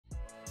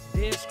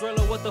Dear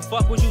Skrilla, what the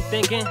fuck was you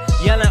thinking?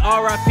 Yelling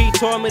R.I.P.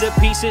 tore me to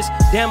pieces.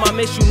 Damn, I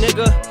miss you,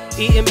 nigga.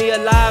 Eating me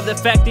alive. The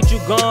fact that you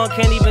gone,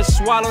 can't even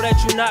swallow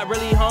that you not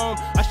really home.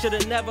 I should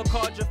have never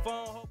called your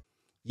phone.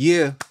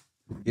 Yeah,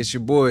 it's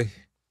your boy,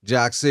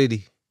 Jock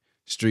City.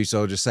 Street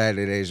Soldier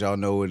Saturdayz, y'all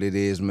know what it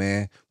is,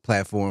 man.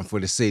 Platform for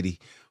the city,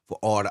 for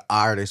all the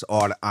artists,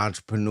 all the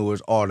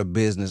entrepreneurs, all the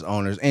business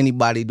owners,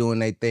 anybody doing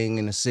their thing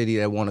in the city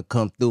that want to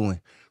come through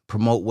and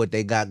promote what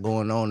they got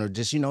going on, or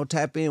just, you know,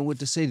 tap in with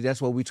the city.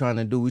 That's what we trying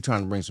to do. We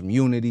trying to bring some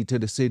unity to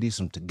the city,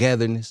 some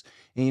togetherness,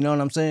 and you know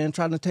what I'm saying?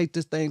 Trying to take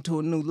this thing to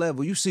a new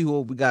level. You see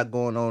what we got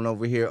going on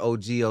over here,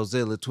 OG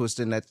Ozilla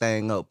twisting that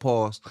thing up,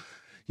 pause.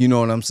 You know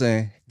what I'm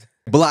saying?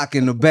 Block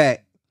in the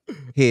back.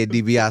 Head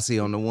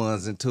DiBiase on the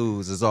ones and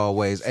twos, as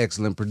always.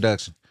 Excellent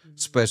production.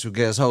 Special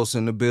guest host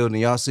in the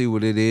building. Y'all see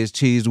what it is.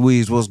 Cheeze,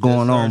 Weez, what's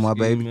going on, my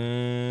baby?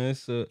 Man,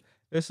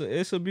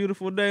 it's a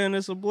beautiful day and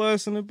it's a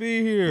blessing to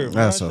be here. Man.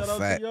 That's a Shout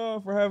fact. out to y'all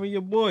for having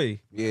your boy.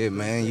 Yeah,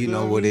 man, you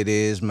know what it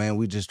is, man.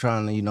 We just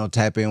trying to, you know,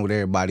 tap in with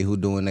everybody who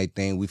doing their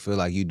thing. We feel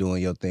like you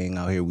doing your thing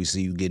out here. We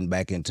see you getting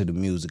back into the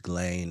music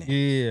lane. And,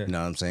 Yeah. you know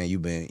what I'm saying? You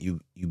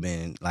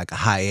been like a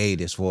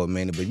hiatus for a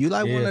minute, but you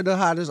like one of the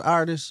hottest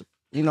artists,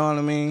 you know what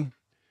I mean?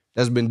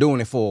 That's been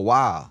doing it for a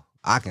while,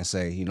 I can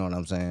say, you know what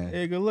I'm saying?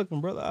 Hey, good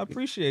looking, brother. I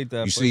appreciate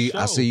that. You for see,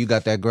 sure. I see you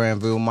got that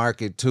Granville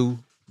Market too.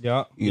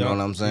 Yeah. You know what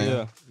I'm saying?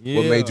 Yeah. Yeah.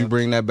 What made you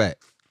bring that back?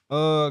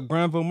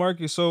 Granville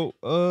Market. So,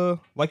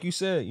 like you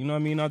said, you know what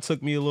I mean? I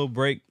took me a little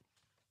break.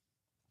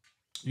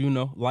 You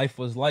know, life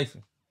was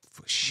lifing.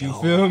 For sure.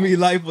 You feel me?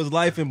 Life was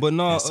lifing. But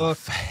no, That's a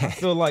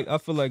fact. I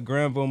feel like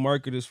Granville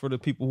Market is for the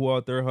people who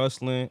out there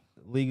hustling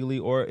legally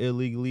or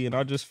illegally. And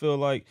I just feel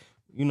like,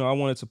 you know, I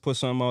wanted to put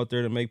something out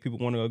there to make people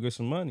want to go get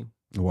some money.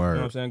 Word. You know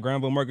what I'm saying?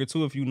 Granville Market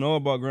too. If you know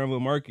about Granville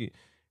Market,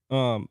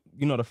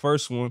 you know the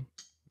first one.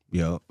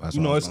 Yo, that's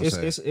You what know, I was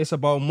gonna say. it's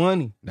about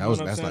money. That's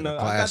what I'm like saying? a I got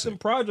classic. some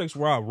projects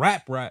where I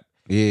rap,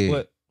 Yeah.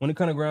 but when it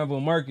comes to Granville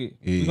Market,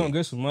 we gonna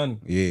get some money.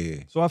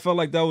 Yeah. So I felt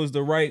like that was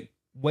the right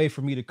way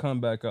for me to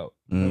come back out.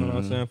 You know what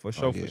I'm saying? For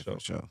sure, Oh, yeah, for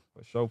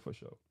sure, for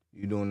sure.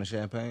 You doing the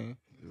champagne?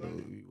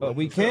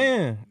 We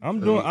can. I'm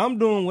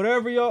doing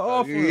whatever y'all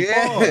offering.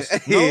 Yeah.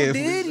 Pause. No Yeah.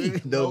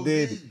 Diddy. No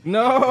Diddy.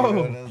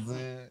 No.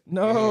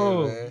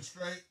 No. Yeah,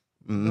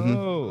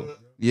 no.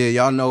 Yeah,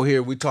 y'all know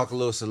here we talk a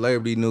little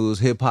celebrity news,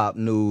 hip hop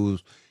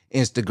news,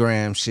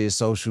 Instagram shit,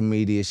 social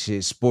media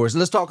shit, sports.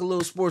 Let's talk a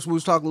little sports. We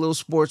was talking a little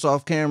sports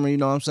off camera. You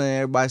know what I'm saying?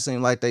 Everybody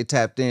seem like they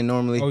tapped in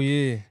normally. Oh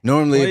yeah.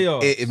 Normally,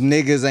 Playoffs. if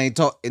niggas ain't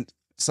talking,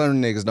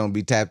 certain niggas don't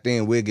be tapped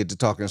in. We'll get to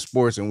talking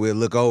sports and we'll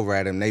look over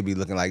at them. They be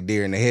looking like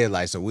deer in the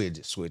headlights, so we'll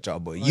just switch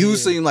off. But you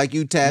seem like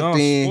you tapped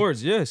in.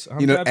 Sports, yes.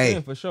 I'm You know, tapped hey,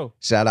 in for sure.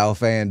 Shout out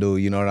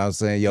FanDuel, you know what I'm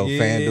saying? Yo,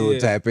 Yeah. FanDuel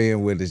tap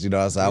in with us, you know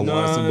what I'm saying? I You know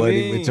wanted what I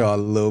somebody mean? with y'all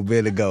a little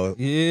bit ago.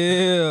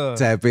 Yeah.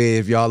 Tap in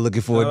if y'all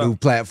looking for a new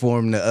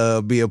platform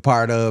to be a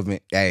part of. And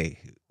hey,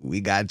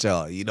 we got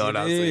y'all, you know what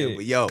I'm saying?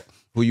 But yo,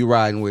 who you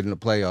riding with in the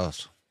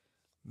playoffs?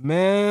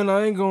 Man,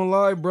 I ain't gonna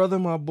lie, brother.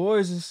 My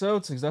boys is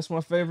Celtics. That's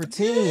my favorite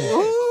team.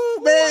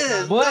 Ooh,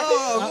 man. But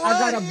I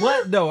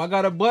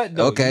got a butt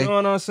though. Okay. You know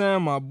what I'm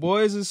saying? My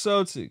boys is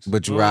Celtics.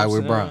 But you know what ride I'm with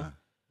saying?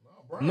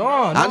 Brian. No,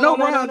 I know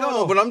Brian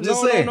gone, but I'm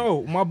just saying.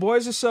 No, my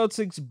boys are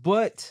Celtics,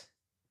 but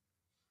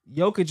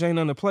Jokic ain't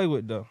nothing to play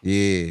with though.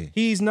 Yeah.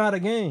 He's not a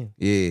game.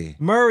 Yeah.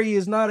 Murray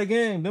is not a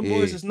game. Them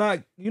boys Yeah. is not,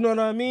 you know what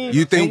I mean?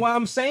 You think- and why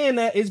I'm saying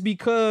that is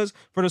because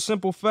for the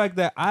simple fact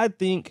that I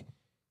think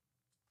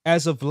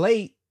as of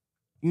late,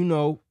 you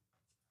know,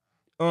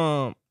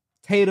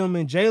 Tatum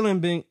and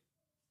Jalen been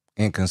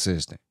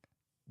Inconsistent.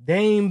 they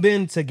ain't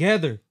been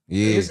together.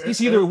 Yeah.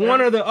 It's either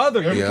one or the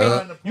other.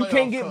 Yeah. You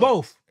can't get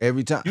both.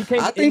 Every time. You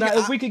can't. I think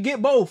if we could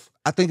get both.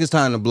 I think it's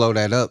time to blow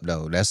that up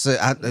though. That's it.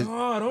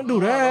 No, don't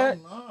do that.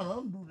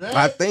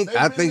 I think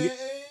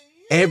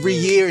every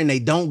year and they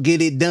don't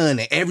get it done,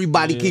 and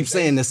everybody keeps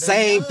saying the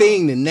same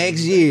thing the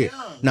next year.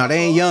 No, they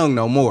ain't young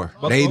no more.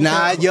 They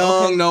not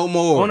young no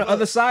more. On the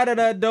other side of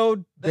that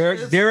though,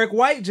 Derek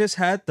White just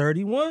had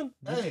 31.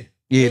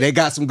 Yeah, they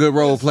got some good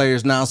role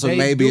players now, so They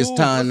maybe it's do.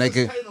 time they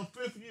can. Tatum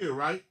 5th year,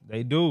 right?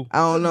 They do. I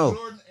don't know.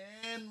 Jordan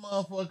and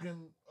motherfucking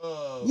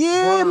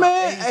Yeah, Bron,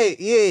 man. 8 Hey,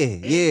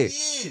 yeah.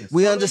 years.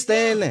 We So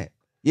understand they that.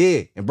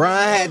 Yeah, and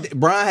Brian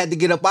had to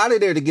get up out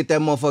of there to get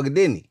that motherfucker,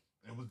 didn't he?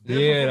 It was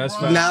different Yeah, for that's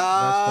Bron. fact.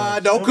 Nah,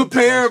 That's don't facts.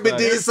 compare them That's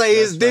and then facts. say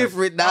it's That's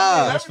different. I Nah.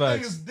 mean, That's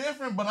everything facts. is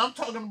different, but I'm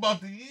talking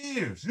about the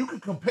years. You can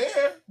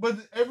compare, but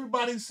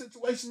everybody's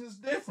situation is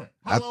different.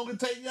 How long it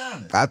take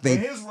Giannis? I think-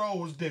 And his role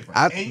was different.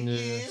 I- 8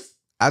 years.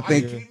 I I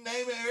think keep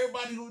naming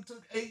everybody who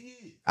took 8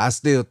 years. I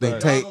still think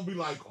Right. Y'all take. gonna be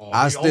like, oh,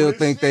 I he still only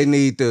think they 6.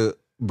 need to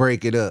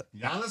break it up.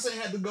 Giannis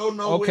ain't had to go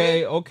nowhere.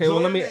 Okay. Well,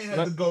 Jordan ain't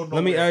had to go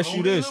let me nowhere. ask you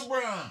Only this.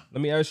 LeBron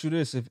Let me ask you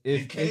this: and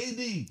if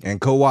KD. And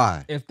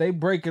Kawhi. if they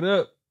break it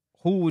up,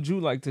 who would you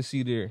like to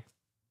see there?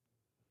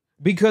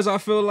 Because I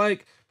feel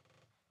like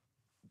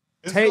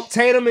It's no-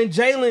 Tatum and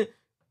Jalen,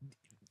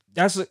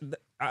 that's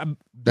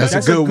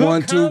a good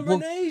one too.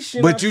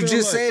 combination, But I you feel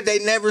just like. said they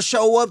never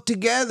show up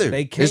together.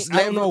 They can't. It's I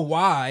don't never- know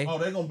why. Oh,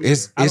 they gonna be.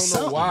 It's there. I don't know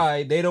something.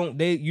 why they don't.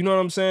 They, you know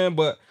what I'm saying?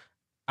 But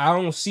I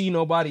don't see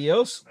nobody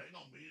else. They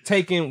gonna be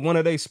taking one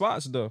of their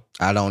spots though.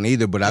 I don't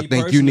either, but I Me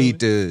think you need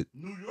to.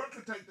 New York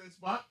could take that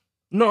spot.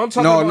 No, I'm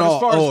talking about as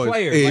far as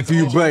players. If Like,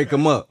 you break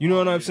them up. you know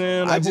what I'm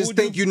saying? Like, I just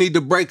think you need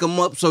to break them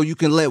up so you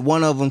can let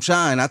one of them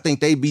shine. I think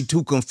they'd be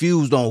too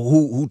confused on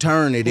who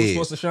turn it who's is.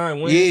 supposed to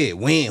shine when? Yeah,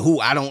 when, who,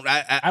 I don't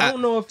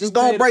know if just you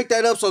gonna paid- break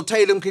that up so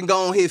Tatum can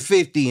go and hit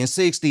 50 and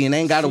 60 and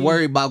ain't got to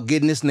worry about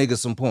getting this nigga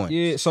some points.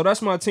 Yeah, so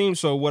that's my team.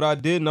 So what I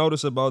did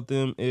notice about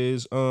them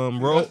is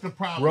road the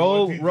problem,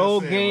 what he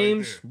just said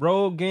games. right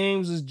Road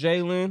games is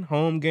Jalen.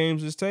 Home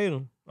games is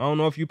Tatum. I don't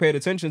know if you paid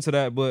attention to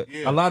that, but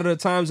a lot of the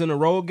times in the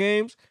road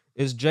games,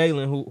 it's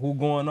Jalen who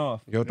going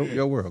off.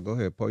 Your world, go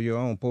ahead, pour your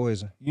own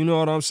poison. You know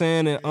what I'm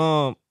saying?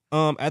 And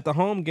at the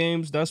home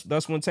games,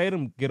 that's when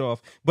Tatum get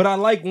off. But I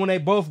like when they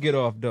both get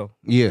off though.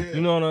 Yeah. You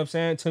know what I'm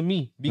saying? To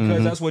me,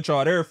 because that's what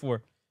y'all there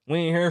for. We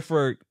ain't here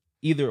for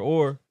either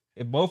or.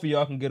 If both of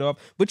y'all can get off.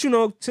 But you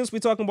know, since we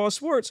talking about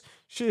sports,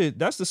 shit,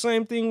 that's the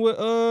same thing with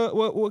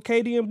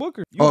KD and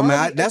Booker.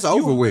 That's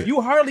over with.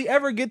 You hardly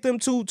ever get them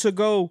two to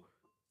go.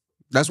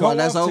 That's why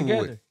that's over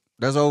with.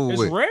 That's over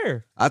with. It's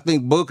rare. I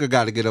think Booker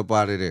got to get up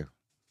out of there.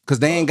 Cause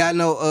they ain't got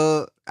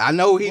no I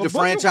know he the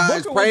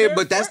franchise player,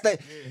 but that's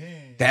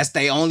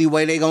the only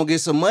way they gonna get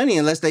some money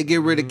unless they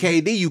get rid of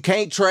KD. You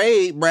can't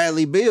trade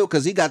Bradley Beal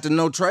because he got the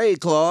no trade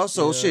clause.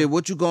 So shit,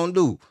 what you gonna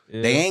do?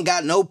 Yeah. They ain't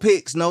got no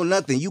picks, no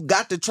nothing. You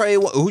got to trade.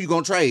 Who you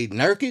gonna trade?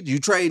 Nurkic? You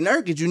trade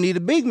Nurkic, you need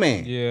a big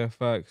man. Yeah,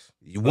 facts.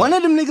 One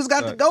of them niggas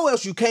got to go,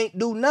 else you can't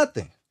do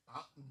nothing.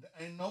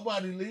 Ain't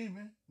nobody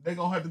leaving. They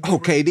gonna have to.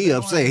 KD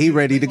upset. He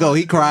ready to go.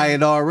 He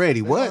crying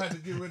already. What? Have to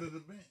get rid of the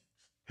bench.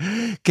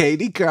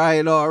 KD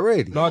crying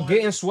already. No,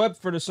 getting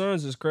swept for the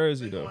Suns is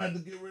crazy though. Have to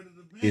get rid of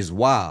the bench. It's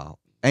wild.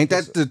 Ain't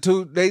that the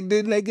two?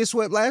 Didn't they get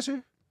swept last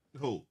year?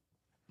 Who?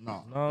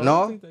 No. I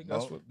don't think they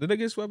got swept. Did they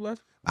get swept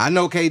last? I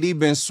know KD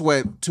been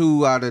swept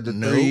 2 out of the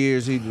 3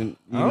 years he been.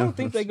 I don't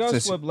think they got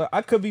swept.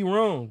 I could be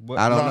wrong, but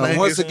I don't know.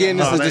 Once again,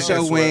 this is the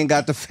show. We ain't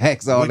got the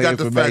facts on. We got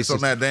the facts on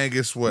that. They ain't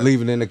get swept.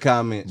 Leave it in the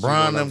comments.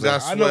 Brian them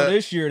got swept. I know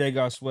this year they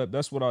got swept.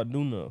 That's what I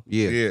do know.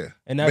 Yeah.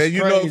 And that's man,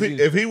 you crazy.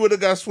 know, if he would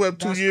have got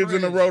swept 2 years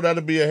in a row,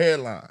 that'd be a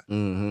headline.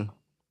 Mm-hmm.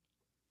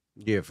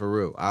 Yeah, for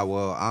real. I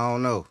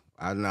don't know.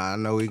 I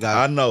know he got.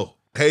 I know.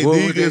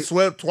 KD get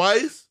swept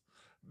twice.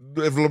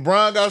 If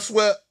LeBron got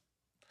swept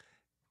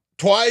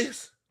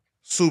twice,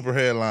 super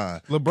headline.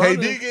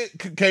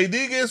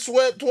 KD get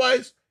swept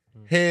twice,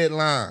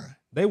 headline.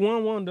 They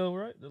won one though,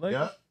 right?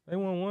 Yeah. They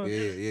won one.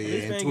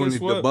 Yeah. And 20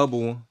 the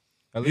bubble one.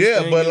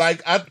 Yeah, but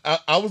like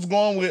I was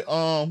going with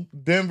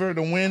Denver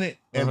to win it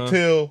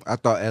until I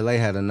thought LA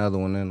had another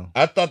one in them.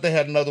 I thought they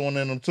had another one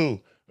in them too.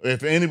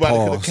 If anybody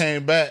could have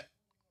came back,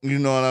 you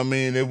know what I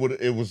mean,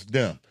 it was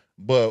them.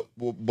 But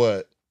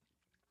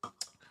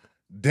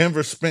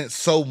Denver spent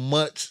so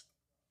much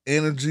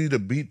energy to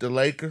beat the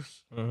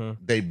Lakers.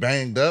 They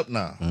banged up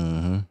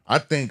now. I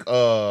think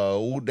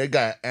they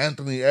got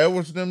Anthony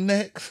Edwards them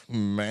next.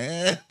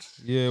 Man.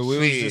 Yeah, we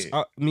was just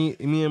me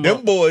and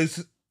them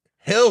boys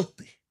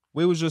healthy.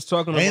 We was just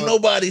talking Ain't about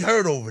nobody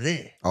hurt over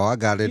there. Oh, I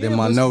got it in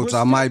my notes.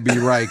 I might be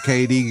right.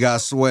 KD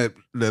got swept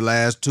the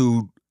last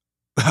 2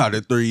 out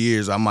of 3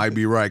 years. I might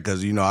be right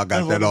because you know I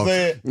got that on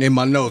in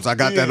my notes. I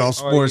got that on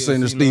Sports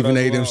Center. Stephen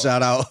A. them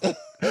shout out.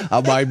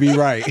 I might be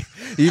right.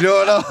 You know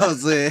what I'm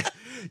saying?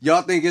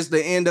 Y'all think it's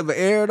the end of an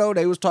era though?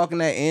 They was talking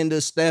that end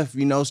of Steph.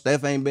 You know,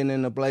 Steph ain't been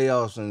in the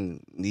playoffs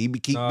and he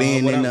keep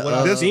being in the.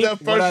 This is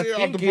Steph first year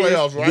out the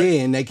playoffs, right?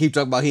 Yeah, and they keep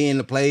talking about he in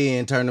the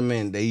play-in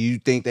tournament. You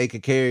think they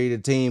could carry the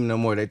team no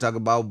more? They talk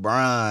about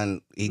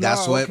Brian. He got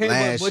swept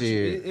last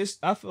year.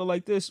 I feel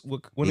like this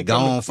when he it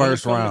comes to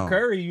first round.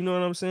 Curry, you know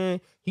what I'm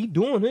saying? He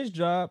doing his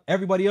job.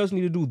 Everybody else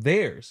need to do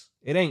theirs.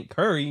 It ain't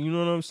Curry, you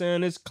know what I'm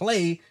saying? It's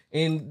Clay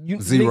and you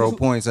 0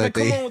 points at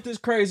the Come on with this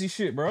crazy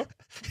shit, bro.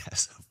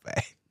 That's a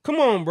fact. Come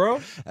on,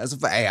 bro. That's a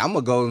fact. Hey, I'm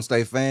a Golden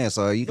State fan,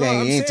 so you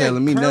ain't saying,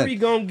 telling me Curry nothing.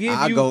 Gonna give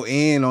I go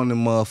in on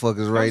them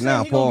motherfuckers right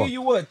now, he Paul. Gonna give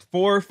you what,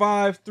 4 or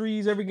 5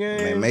 threes every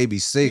game? Man, maybe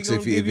 6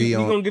 if he He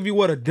gonna give you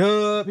what, a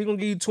dub? He gonna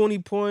give you 20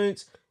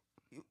 points,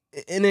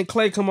 and then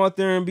Clay come out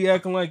there and be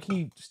acting like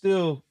he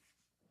still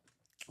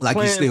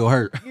he still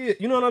hurt. Yeah,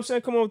 you know what I'm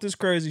saying? Come on with this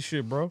crazy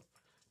shit, bro.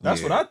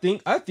 That's what I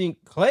think. I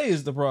think Clay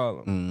is the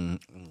problem.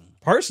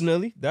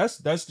 Personally, that's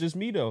just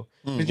me though.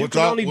 Because you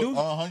can only do.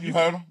 You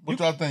heard him. What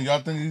y'all think? Y'all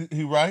think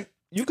he right?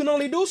 You can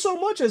only do so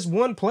much as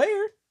one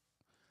player.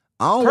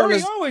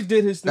 Curry always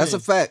did his thing. That's a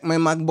fact,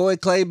 man. My boy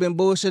Clay been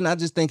bullshitting. I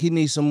just think he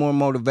needs some more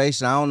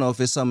motivation. I don't know if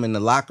it's something in the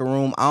locker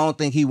room. I don't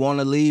think he want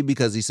to leave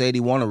because he said he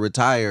want to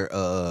retire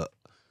a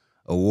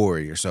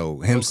Warrior. So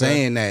him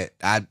saying that,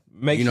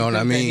 you know what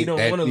I mean? You know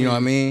what I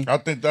mean? I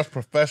think that's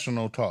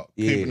professional talk.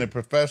 Yeah. Keeping it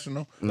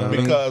professional.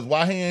 Because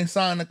why he ain't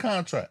signed the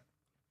contract?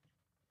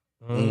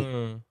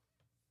 I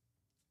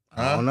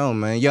don't know,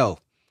 man. Yo,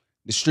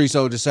 the Street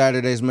Soldier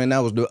Saturdays, man, that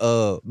was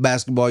the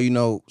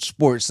basketball,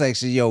 sports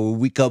section. Yo, when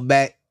we come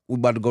back, we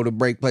about to go to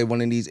break, play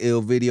one of these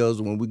ill videos.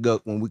 When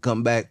we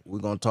come back, we're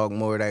gonna talk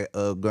more of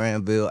that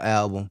Granville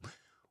album,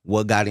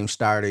 what got him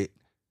started,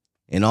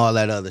 and all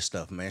that other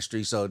stuff, man.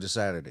 Street Soldier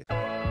Saturday.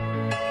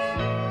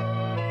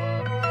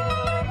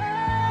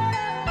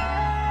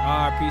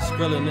 I R.I.P.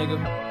 Skrilla, nigga.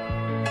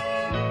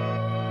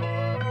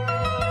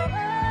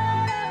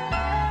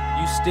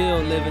 You still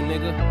living,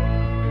 nigga.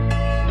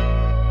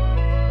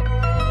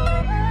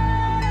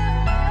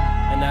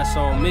 And that's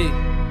on me.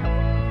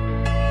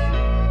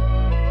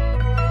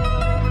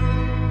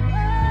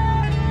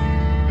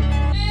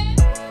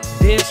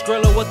 Dear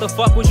Skrilla, what the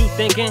fuck was you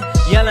thinking?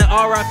 Yelling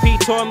R.I.P.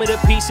 tore me to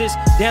pieces.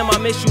 Damn, I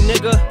miss you,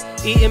 nigga.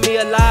 Eating me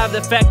alive,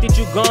 the fact that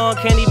you gone.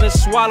 Can't even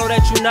swallow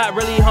that you not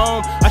really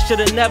home. I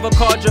should've never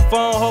called your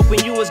phone,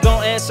 hoping you was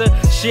gon' answer.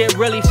 Shit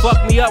really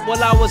fucked me up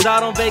while I was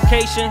out on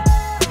vacation.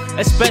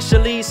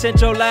 Especially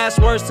since your last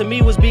words to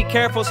me was be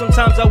careful.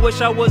 Sometimes I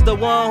wish I was the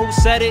one who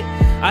said it.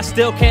 I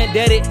still can't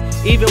dead it.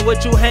 Even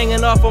with you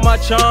hanging off of my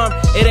charm,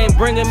 it ain't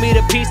bringing me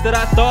the peace that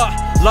I thought.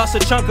 Lost a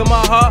chunk of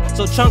my heart,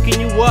 so chunking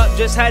you up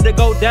just had to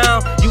go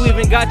down. You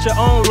even got your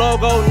own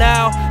logo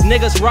now.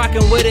 Niggas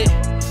rocking with it.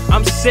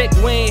 I'm sick,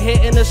 we ain't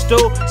hitting the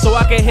stool, so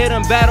I can hit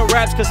them battle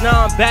raps, cause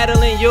now I'm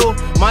battling you.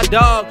 My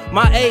dog,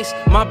 my ace,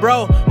 my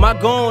bro, my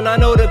goon. I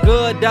know the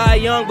good die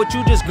young, but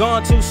you just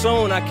gone too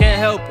soon. I can't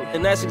help it,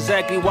 and that's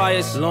exactly why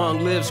it's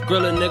long live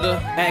Skrilla,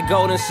 nigga. At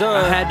Golden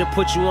Sun, I had to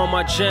put you on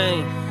my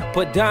chain,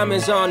 put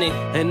diamonds on it,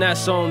 and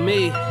that's on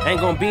me.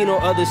 Ain't gonna be no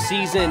other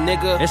season,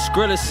 nigga. It's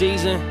Skrilla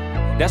season.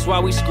 That's why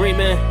we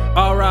screaming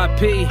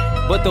R.I.P.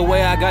 But the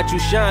way I got you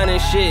shining,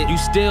 shit, you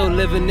still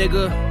living,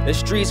 nigga. The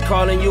streets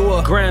calling you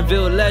a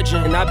Granville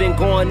legend, and I've been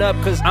going up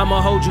cause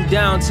I'ma hold you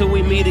down till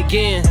we meet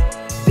again.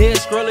 Dear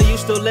Skrilla, you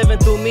still living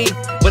through me,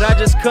 but I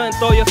just couldn't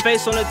throw your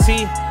face on the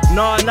tee.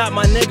 Nah, not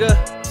my nigga.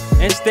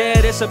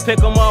 Instead, it's a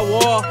pic on my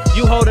wall.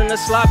 You holding a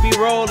sloppy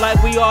roll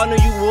like we all knew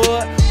you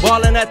would.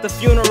 Ballin' at the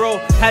funeral,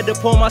 had to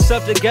pull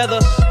myself together.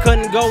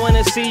 Couldn't go in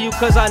and see you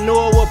cause I knew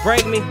it would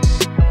break me.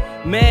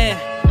 Man,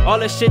 all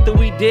the shit that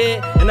we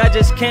did, and I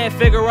just can't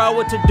figure out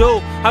what to do.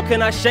 How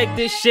can I shake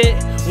this shit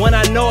when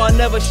I know I'll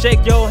never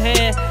shake your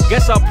hand?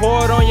 Guess I'll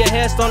pour it on your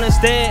headstone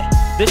instead.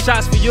 This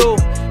shot's for you,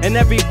 and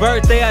every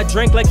birthday I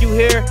drink like you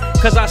here,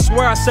 cause I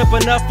swear I sip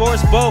enough for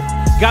us both.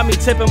 Got me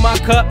tipping my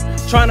cup,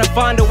 trying to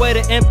find a way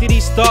to empty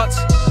these thoughts.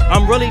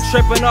 I'm really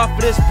tripping off of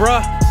this,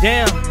 bruh.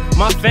 Damn,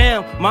 my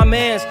fam, my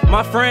mans,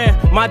 my friend,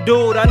 my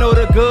dude. I know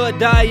the good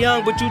die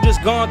young, but you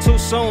just gone too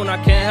soon. I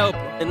can't help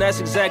it. And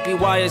that's exactly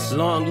why it's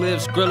long live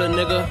Skrilla,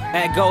 nigga.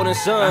 At Golden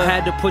Sun, I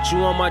had to put you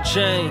on my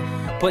chain,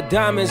 put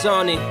diamonds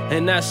on it,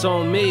 and that's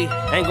on me.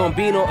 Ain't gonna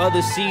be no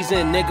other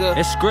season, nigga.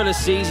 It's Skrilla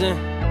season.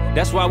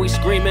 That's why we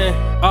screaming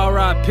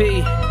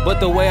R.I.P. But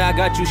the way I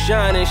got you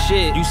shining,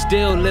 shit, you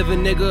still living,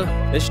 nigga.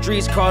 The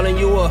streets calling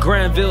you a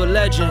Granville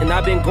legend, and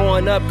I've been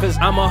going up cause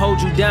I'ma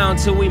hold you down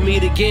till we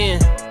meet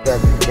again.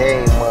 Got the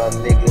game, my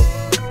nigga.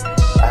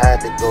 I had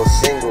to go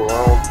single,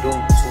 I don't do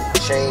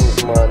 2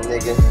 chains, my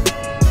nigga.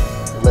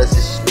 Unless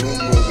it's me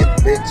and your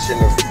bitch and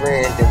a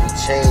friend, then we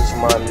change,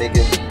 my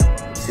nigga.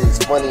 See,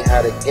 it's funny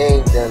how the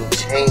game done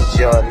change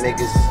y'all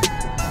niggas.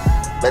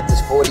 Let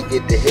this 40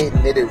 get the hit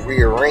and it'll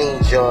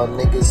rearrange y'all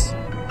niggas.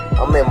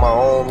 I'm in my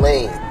own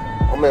lane,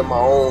 I'm in my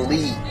own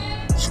league.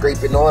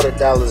 Scraping all the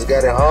dollars,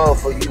 got it hard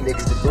for you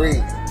niggas to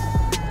breathe.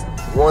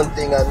 One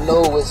thing I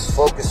know is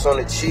focus on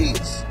the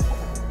cheese.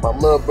 My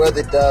little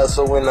brother died,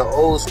 so in the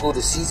old school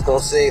the seats gon'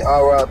 say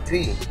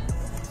R.I.P.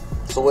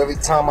 So every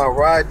time I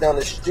ride down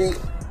the street,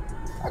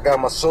 I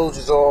got my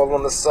soldiers all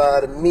on the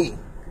side of me.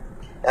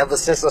 Ever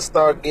since I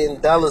started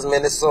getting dollars,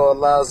 man, it's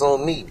all eyes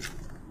on me.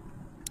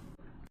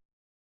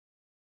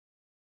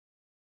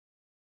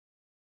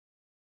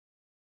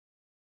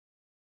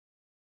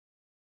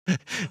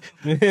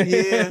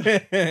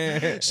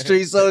 Yeah.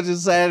 Street Soldier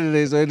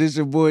Saturdays, man. This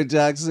your boy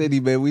Jock City,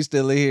 man. We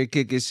still in here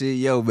kicking shit.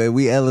 Yo, man,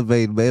 we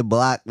elevated, man.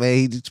 Block, man.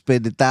 He just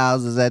spending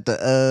thousands at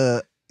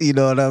the you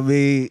know what I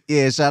mean?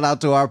 Yeah, shout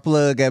out to our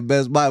plug at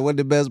Best Buy. What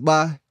did Best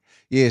Buy?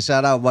 Yeah,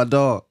 shout out my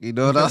dog. You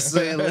know what I'm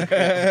saying?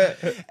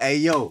 Hey,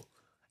 yo,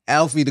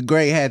 Alfie the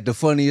Great had the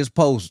funniest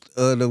post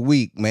of the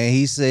week, man.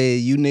 He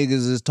said, you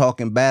niggas is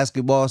talking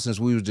basketball,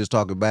 since we was just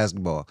talking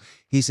basketball.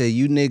 He said,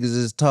 you niggas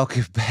is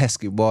talking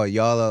basketball.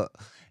 Y'all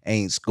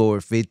ain't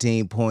scored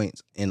 15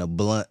 points in a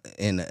blunts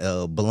and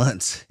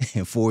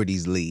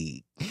 40s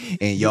league.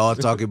 And y'all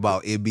talking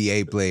about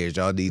NBA players.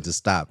 Y'all need to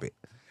stop it.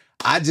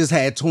 I just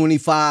had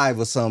 25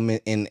 or something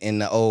in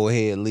the old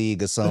head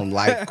league or something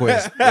like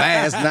Quest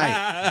last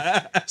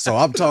night. So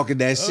I'm talking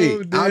that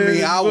shit. Oh, I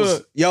mean, I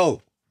was,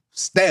 yo,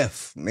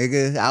 Steph,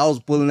 nigga. I was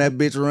pulling that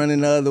bitch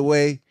running the other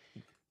way.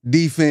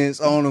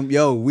 Defense on them.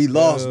 Yo, we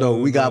lost though.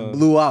 We got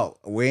blew out.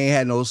 We ain't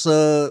had no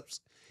subs.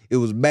 It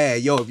was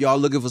bad. Yo, if y'all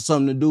looking for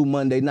something to do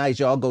Monday nights,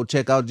 y'all go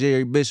check out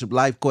Jerry Bishop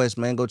Life Quest,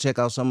 man. Go check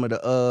out some of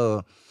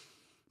the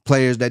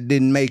players that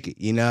didn't make it.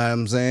 You know what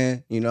I'm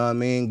saying? You know what I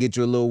mean? Get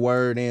you a little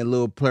word in, a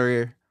little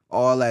prayer.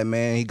 All that,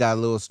 man. He got a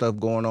little stuff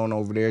going on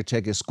over there.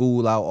 Check his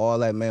school out. All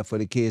that, man, for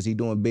the kids. He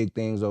doing big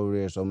things over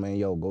there. So, man,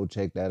 yo, go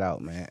check that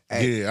out, man.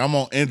 Hey. Yeah, I'm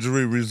on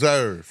injury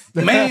reserve.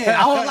 Man,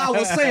 all I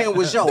was saying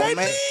was, yo,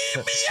 man.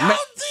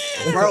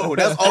 Bro,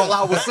 that's all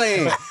I was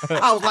saying.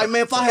 I was like,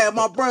 man, if I had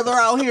my brother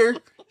out here,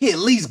 he'd at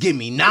least give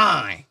me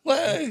 9. What?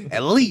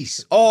 At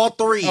least. All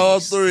 3. All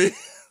 3.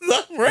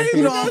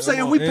 You know what I'm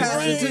saying? We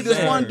passed it to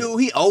this one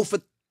dude. He 0 for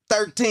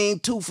 13,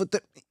 2 for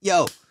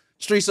yo.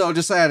 Street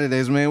Soldier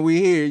Saturdays, man.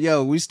 We here,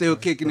 yo. We still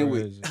kicking it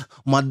with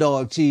my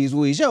dog Cheeze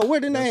Weez. Yo, where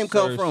the name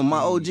come from? My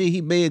OG, he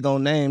big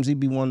on names. He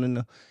be wanting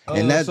to,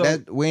 and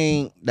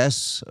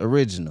that's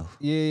original.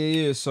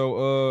 Yeah.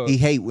 So he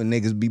hate when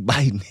niggas be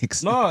biting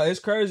niggas. No, it's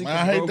crazy. Man,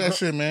 I hate that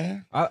shit,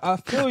 man. I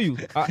feel you.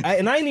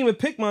 And I ain't even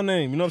pick my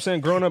name. You know what I'm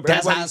saying? Growing up,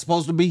 that's how it's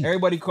supposed to be.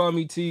 Everybody called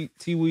me T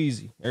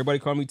Weezy. Everybody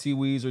called me T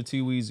Weez or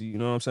T Weezy. You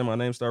know what I'm saying? My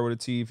name started with a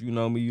T. If you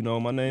know me, you know what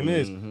my name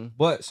is.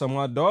 But so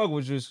my dog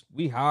was just,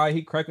 we high.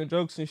 He cracking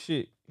jokes and shit.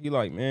 He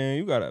like, man,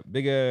 you got a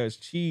big ass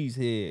cheese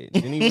head.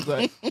 And he was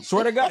like,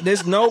 swear to God,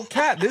 there's no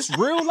cap. This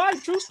real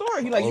life, true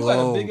story. He like, you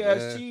got a big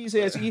ass cheese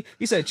head. So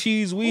he said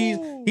Cheeze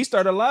Weez. He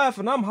started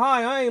laughing. I'm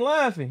high. I ain't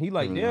laughing. He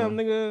like, damn,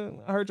 nigga,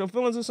 I hurt your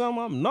feelings or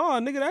something. I'm, nah,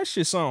 nigga, that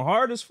shit sound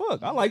hard as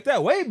fuck. I like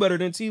that way better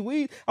than T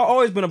Weez. I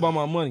always been about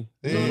my money.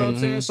 You know what I'm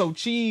saying? So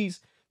Cheese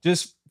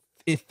just,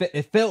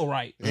 it felt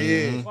right. So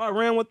I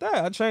ran with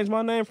that. I changed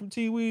my name from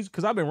T Weez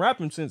because I've been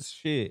rapping since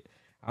shit.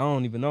 I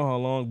don't even know how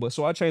long, but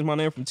so I changed my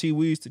name from T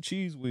Weez to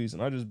Cheeze Weez,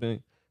 and I just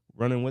been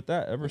running with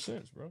that ever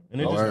since, bro. And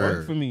it just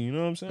worked for me. You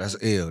know what I'm saying? That's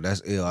ill.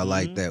 That's ill. I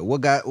like that.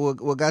 What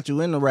got you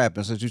into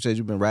rapping? Since you said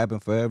you've been rapping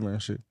forever and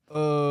shit.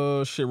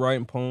 Shit,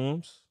 writing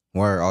poems.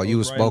 Word. Oh, you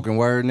was spoken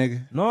word,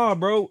 nigga? Nah,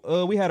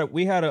 bro. We had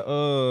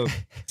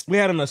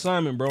an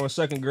assignment, bro, in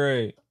 2nd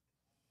grade.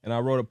 And I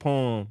wrote a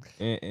poem,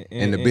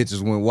 and the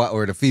bitches went wild,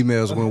 or the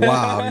females went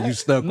wild, and you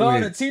stuck with it.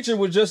 No, the teacher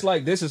was just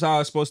like, this is how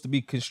it's supposed to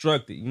be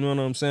constructed. You know what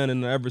I'm saying?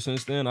 And ever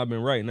since then, I've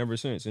been writing ever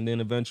since. And then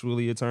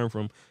eventually it turned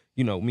from,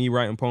 you know, me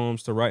writing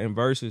poems to writing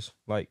verses.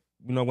 Like,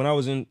 you know, when I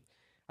was in,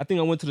 I think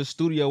I went to the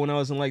studio when I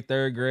was in like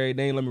 3rd grade.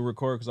 They ain't let me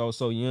record because I was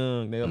so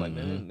young. They were like,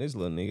 man, this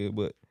little nigga.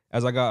 But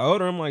as I got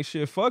older, I'm like,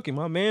 shit, fuck it.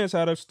 My man's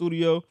had a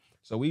studio.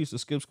 So we used to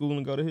skip school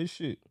and go to his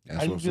shit.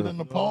 How you get in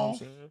the poem?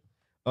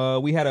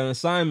 We had an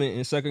assignment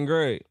in 2nd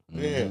grade.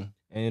 Yeah.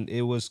 And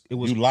it was. You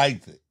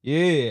liked it.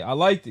 Yeah, I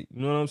liked it.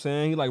 You know what I'm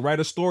saying? He like, write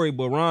a story,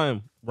 but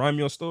rhyme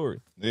your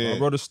story. Yeah. I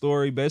wrote a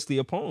story, basically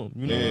a poem.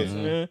 You know what I'm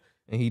saying?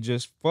 And he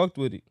just fucked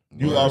with it.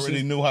 You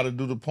already knew how to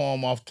do the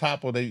poem off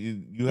top, or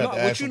you had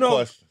to ask some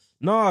questions?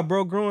 Nah,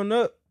 bro, growing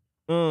up,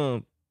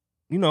 you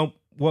know,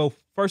 well,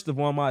 first of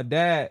all, my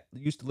dad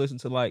used to listen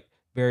to like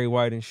Barry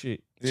White and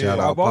shit. Yeah.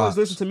 I've always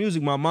listened to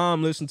music. My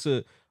mom listened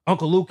to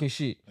Uncle Luke and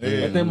shit. Yeah.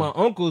 And then my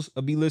uncles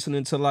would be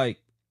listening to like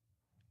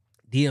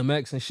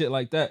DMX and shit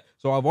like that.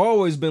 So I've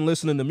always been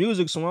listening to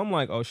music. So I'm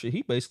like, oh shit,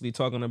 he basically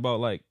talking about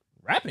like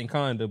rapping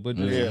kind of, but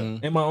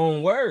just in my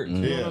own words.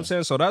 You know what I'm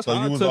saying? So that's how I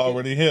took it. So you was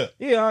already hip.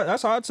 Yeah,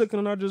 that's how I took it,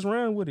 and I just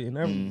ran with it. And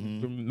I've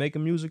been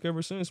making music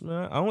ever since,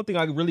 man. I don't think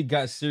I really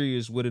got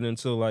serious with it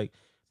until like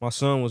my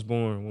son was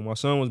born. When my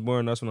son was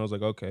born, that's when I was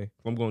like, okay,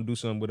 if I'm gonna do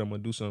something with it, I'm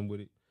gonna do something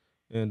with it.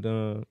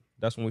 And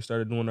that's when we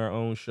started doing our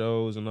own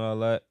shows and all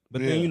that.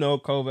 But then, you know,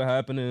 COVID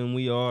happened and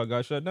we all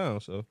got shut down.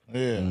 So,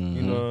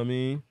 you know what I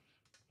mean?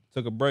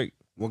 Took a break.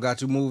 What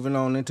got you moving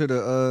on into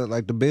the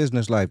like the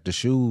business life, the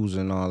shoes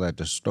and all that,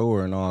 the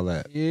store and all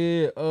that?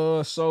 Yeah,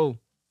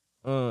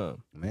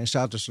 man,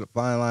 shout to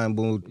Fine Line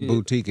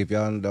Boutique. If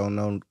y'all don't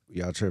know,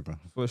 y'all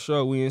tripping. For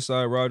sure, we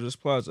inside Rogers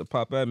Plaza.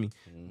 Pop at me.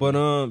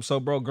 But so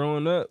bro,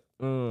 growing up,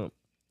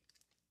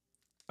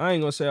 I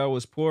ain't gonna say I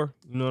was poor.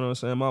 You know what I'm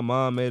saying? My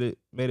mom made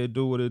it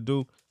do what it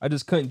do. I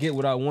just couldn't get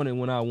what I wanted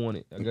when I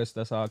wanted. I guess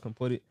that's how I can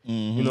put it.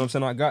 You know what I'm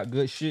saying? I got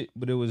good shit,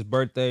 but it was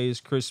birthdays,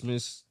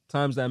 Christmas,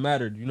 times that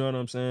mattered. You know what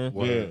I'm saying?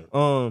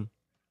 Yeah.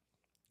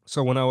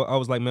 So when I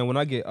was like, man, when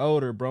I get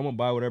older, bro, I'm gonna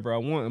buy whatever I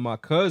want. And my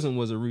cousin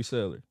was a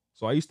reseller,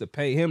 so I used to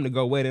pay him to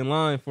go wait in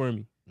line for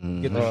me,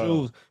 get the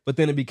shoes. But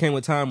then it became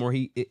a time where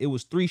it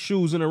was 3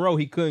 shoes in a row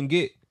he couldn't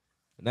get.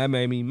 And that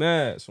made me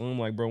mad. So I'm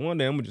like, bro, one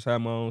day I'm gonna just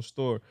have my own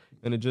store.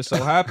 And it just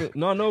so happened.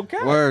 No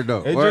cap. Word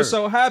though. It just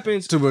so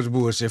happens. Too much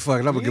bullshit. Fuck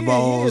it. I'm gonna get my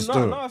own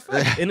store.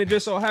 And it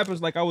just so happens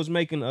like I was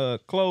making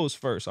clothes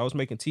first. I was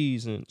making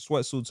tees and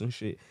sweatsuits and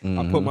shit.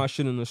 I put my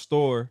shit in the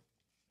store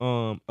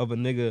of a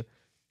nigga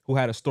who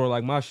had a store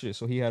like my shit.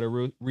 So he had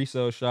a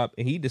resale shop,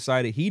 and he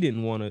decided he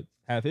didn't want to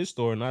have his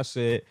store. And I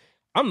said,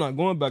 I'm not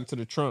going back to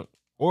the trunk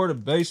or the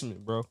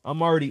basement, bro.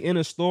 I'm already in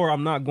a store.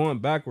 I'm not going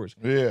backwards.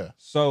 Yeah.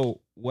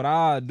 So what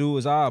I do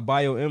is I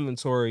buy your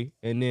inventory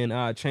and then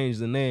I change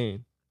the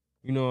name.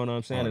 You know what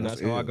I'm saying? And that's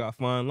how I got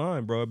Fine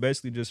Line, bro. It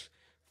basically just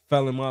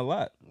fell in my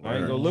lap. I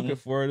ain't go looking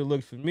for it. It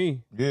looked for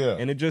me. Yeah.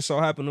 And it just so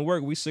happened to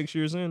work. We 6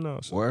 years in now.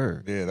 So.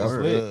 Word. Yeah, that's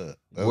good.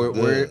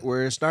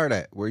 Where it start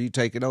at? Where you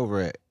take it over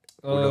at?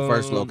 The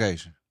first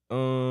location?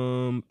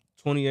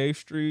 28th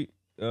Street.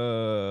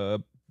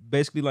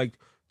 Basically like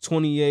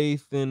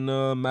 28th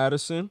and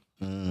Madison.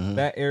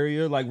 That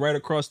area, like right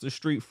across the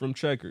street from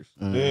Checkers.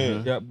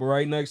 Yeah, but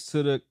right next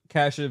to the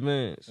Cash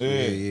Advance.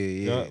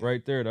 Yeah,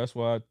 right there. That's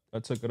why I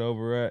took it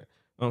over at.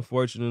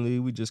 Unfortunately,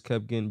 we just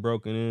kept getting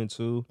broken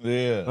into.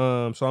 Yeah.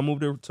 So I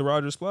moved to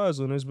Rogers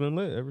Plaza, and it's been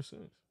lit ever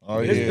since. Oh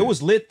yeah. It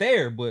was lit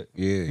there, but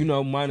you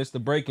know, minus the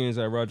break-ins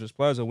at Rogers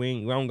Plaza,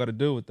 we don't got to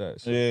deal with that.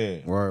 So.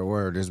 Yeah.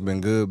 Word. It's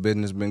been good.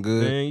 Business been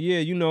good. And yeah,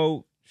 you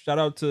know, shout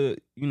out to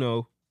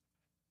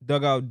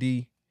Dugout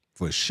D.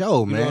 For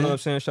sure, man. You know what I'm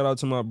saying? Shout out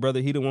to my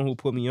brother. He the one who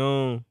put me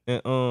on.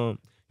 And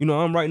you know,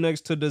 I'm right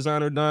next to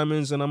Designer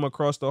Diamonds, and I'm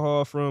across the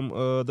hall from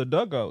the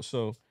Dugout.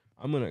 So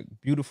I'm in a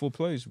beautiful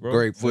place, bro.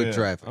 Great foot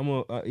traffic.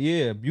 I'm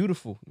yeah,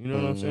 beautiful. You know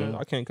what I'm saying?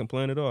 I can't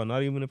complain at all.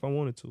 Not even if I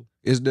wanted to.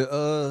 Is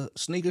the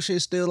sneaker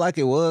shit still like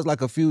it was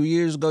like a few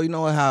years ago? You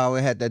know how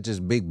it had that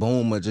just big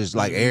boom of just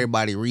like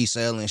everybody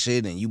reselling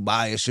shit and you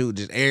buy a shoe,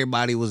 just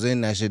everybody was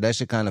in that shit. That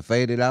shit kind of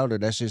faded out, or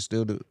that shit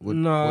still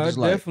Nah, it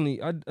like?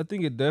 definitely. I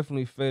think it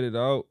definitely faded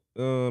out.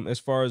 As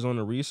far as on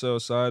the resale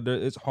side,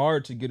 it's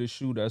hard to get a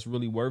shoe that's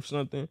really worth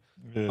something.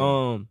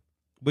 Yeah.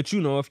 But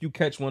you know, if you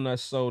catch one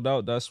that's sold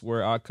out, that's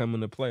where I come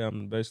into play.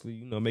 I'm basically,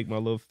 you know, make my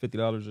little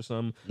 $50 or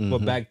something.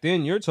 But back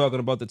then, you're talking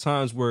about the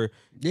times where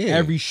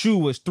every shoe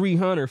was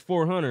 $300,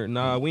 $400.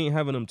 Nah, we ain't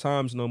having them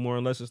times no more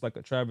unless it's like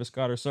a Travis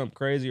Scott or something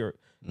crazy, or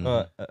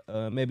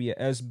maybe a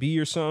SB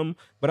or something.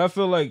 But I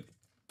feel like,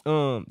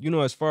 you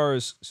know, as far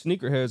as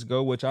sneakerheads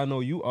go, which I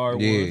know you are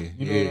one,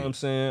 you know what I'm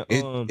saying?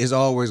 It's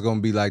always gonna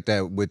be like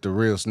that with the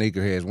real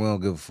sneakerheads. We don't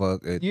give a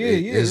fuck.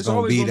 It's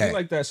always gonna be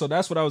like that. So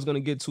that's what I was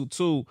gonna get to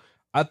too.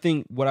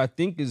 What I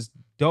think is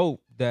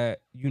dope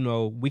that, you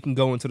know, we can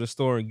go into the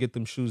store and get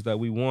them shoes that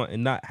we want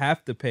and not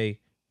have to pay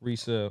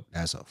resale.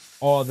 That's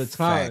all the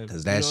time,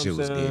 because that shit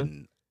was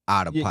getting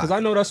out of pocket. Because I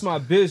know that's my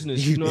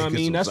business. You know what I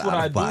mean? That's what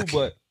I do.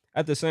 But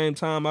at the same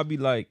time, I be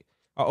like,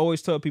 I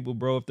always tell people,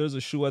 bro, if there's a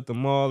shoe at the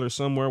mall or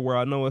somewhere where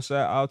I know it's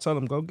at, I'll tell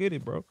them, go get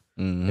it, bro.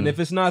 And if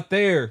it's not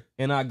there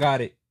and I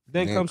got it,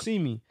 then come see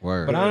me.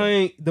 But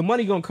the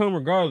money gonna come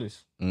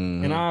regardless.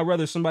 And I'd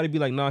rather somebody be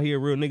like, nah, he a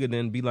real nigga,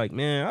 than be like,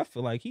 man, I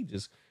feel like he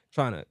just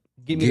trying to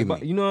get me.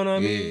 You know what I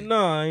mean?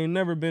 No, I ain't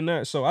never been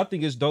that. So I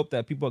think it's dope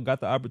that people got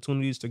the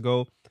opportunities to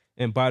go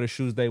and buy the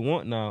shoes they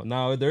want now.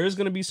 Now, there is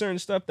going to be certain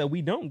stuff that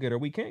we don't get or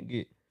we can't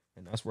get.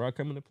 And that's where I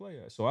come into play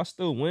at. So I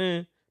still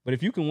win. But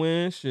if you can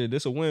win, shit,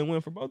 this a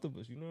win-win for both of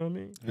us. You know what I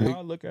mean? How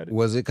I look at it.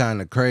 Was it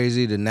kind of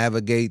crazy to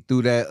navigate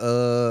through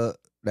that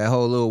that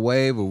whole little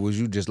wave, or was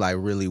you just like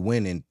really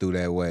winning through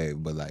that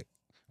wave? But like,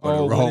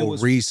 or the whole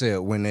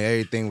resale when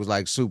everything was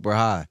like super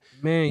high.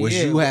 Man,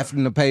 was you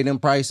having to pay them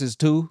prices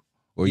too,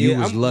 or you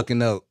was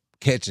lucking up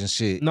catching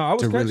shit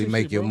to really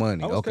make your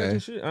money? I was catching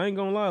shit. I ain't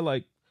gonna lie,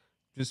 like,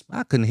 just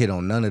I couldn't hit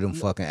on none of them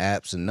fucking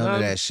apps and none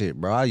of that shit,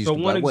 bro. I used to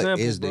be like, what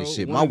is this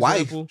shit? My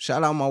wife,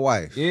 shout out my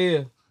wife.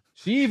 Yeah.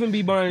 She even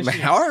be buying shit.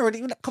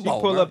 Come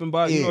on, pull up and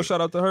buy, you know,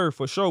 shout out to her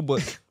for sure.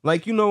 But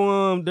like, you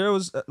know, there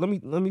was let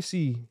me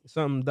see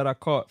something that I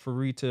caught for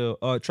retail.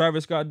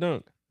 Travis Scott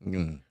Dunk.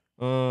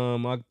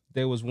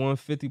 There was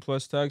 150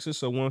 plus taxes,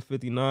 so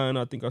 159.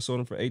 I think I sold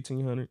them for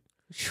 1,800.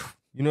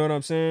 You know what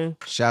I'm saying?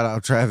 Shout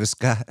out Travis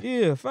Scott.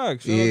 Yeah,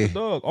 facts. Shout out the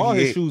dog. All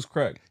his shoes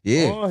cracked.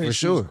 Yeah, all his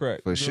shoes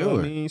cracked. For sure.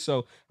 What I mean?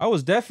 So I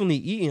was definitely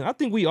eating. I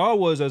think we all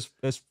was as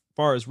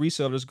far as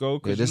resellers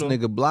go. Yeah, this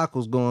nigga Block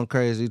was going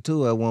crazy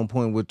too at one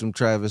point with them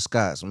Travis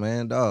Scotts,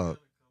 man, dog.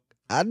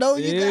 I know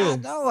you guys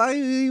know.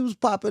 He was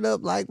popping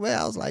up like, man,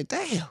 I was like,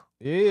 damn.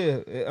 Yeah,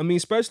 I mean,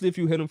 especially if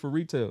you hit them for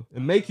retail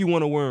and make you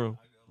want to wear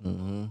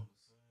them.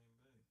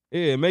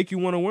 Yeah, make you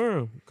want to wear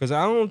them. Because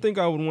I don't think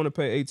I would want to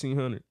pay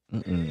 $1,800.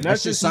 That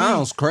just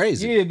sounds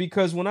crazy. Yeah,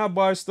 because when I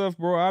buy stuff,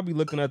 bro, I be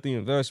looking at the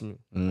investment.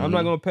 I'm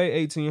not going to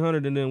pay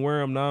 $1,800 and then wear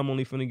them. Now I'm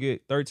only finna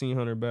get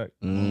 $1,300 back.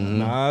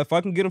 Nah, if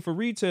I can get them for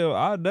retail,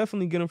 I'll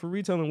definitely get them for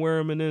retail and wear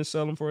them and then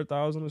sell them for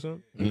 $1,000 or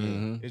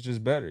something. It's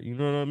just better. You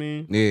know what I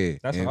mean? Yeah.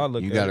 That's how I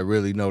look at it. You got to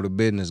really know the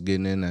business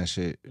getting in that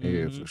shit.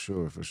 Yeah, for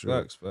sure.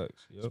 Facts. Yep.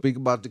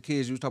 Speaking about the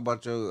kids, you was talking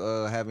about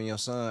your having your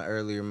son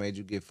earlier made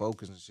you get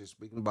focused and shit.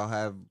 Speaking about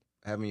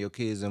having your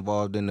kids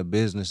involved in the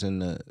business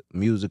and the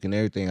music and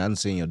everything. I done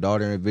seen your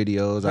daughter in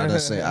videos. I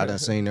done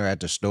seen her at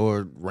the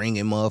store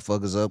ringing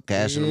motherfuckers up,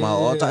 cashing them out,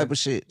 all type of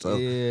shit. So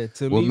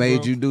what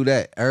made you do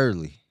that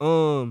early?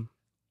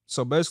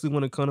 So basically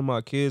when it comes to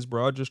my kids,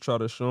 bro, I just try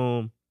to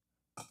show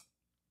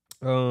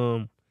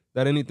them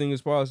that anything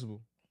is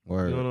possible.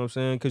 Word. You know what I'm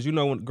saying? Because, you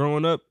know, when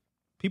growing up,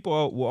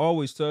 people will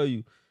always tell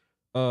you,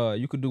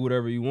 you could do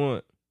whatever you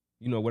want.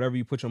 You know, whatever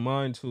you put your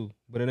mind to.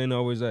 But it ain't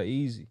always that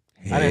easy.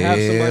 I didn't have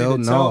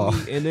somebody to tell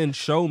me and then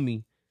show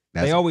me.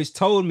 They always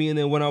told me and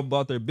then went out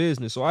about their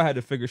business. So I had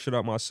to figure shit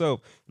out myself.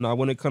 Now,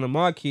 when it comes to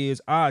my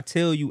kids, I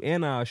tell you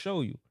and I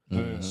show you.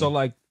 So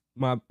like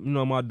my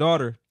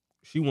daughter,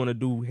 she want to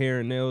do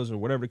hair and nails or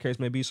whatever the case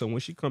may be. So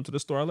when she come to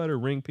the store, I let her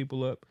ring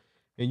people up.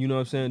 And you know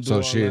what I'm saying?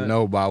 So she'll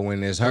know about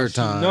when it's her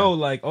time. She know,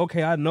 like,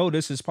 okay, I know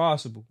this is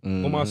possible.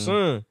 But my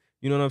son,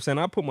 you know what I'm saying?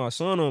 I put my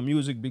son on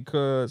music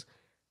because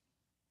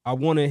I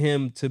wanted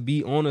him to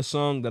be on a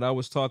song that I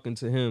was talking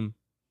to him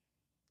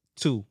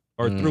to,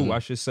 or through, I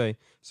should say.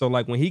 So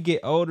like when he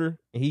get older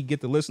and he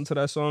get to listen to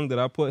that song that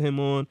I put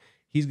him on,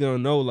 he's gonna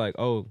know like,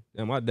 oh,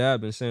 and my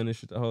dad been saying this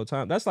shit the whole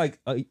time. That's like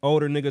an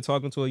older nigga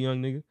talking to a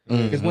young nigga.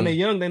 Because when they're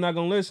young, they're not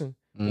gonna listen.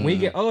 When he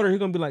get older, he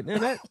gonna be like, damn,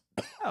 that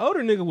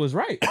older nigga was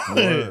right.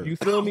 You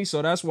feel me?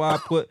 So that's why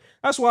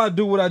I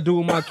do what I do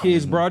with my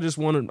kids, bro. I just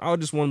want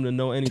them to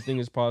know anything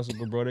is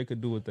possible, bro. They could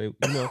do what they,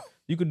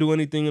 you could do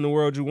anything in the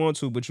world you want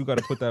to, but you got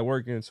to put that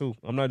work in too.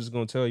 I'm not just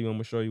gonna tell you, I'm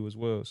gonna show you as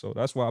well. So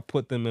that's why I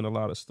put them in a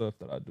lot of stuff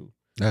that I do.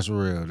 That's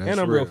real. And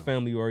I'm real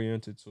family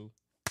oriented too.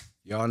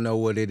 Y'all know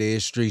what it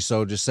is, Street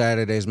Soldier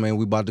Saturdays, man.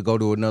 We about to go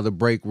to another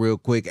break real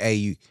quick. Hey,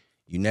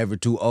 you never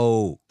too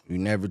old. You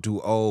never too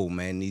old,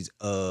 man. These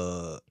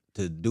to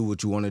do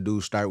what you want to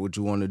do, start what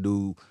you want to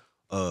do.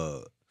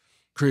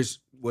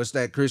 What's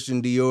that?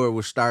 Christian Dior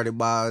was started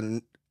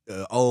by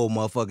old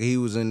motherfucker. He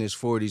was in his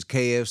 40s.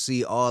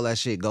 KFC, all that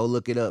shit. Go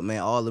look it up,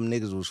 man. All them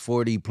niggas was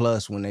 40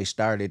 plus when they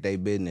started their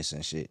business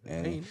and shit.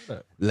 And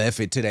left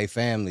it to their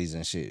families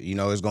and shit. You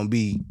know, it's gonna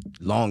be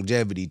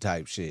longevity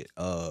type shit.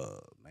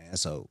 Man,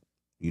 so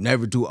you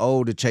never too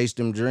old to chase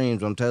them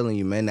dreams. I'm telling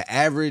you, man. The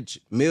average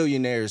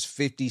millionaire is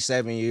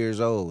 57 years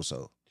old.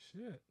 So,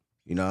 shit.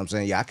 You know what I'm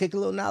saying? Yeah, I kick a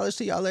little knowledge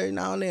to y'all every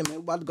now and then, man. We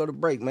about to go to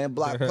break, man.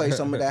 Block play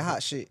some of that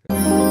hot shit.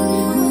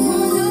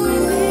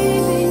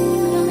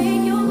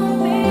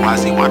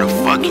 Wazzy, why the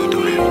fuck you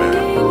do that, man?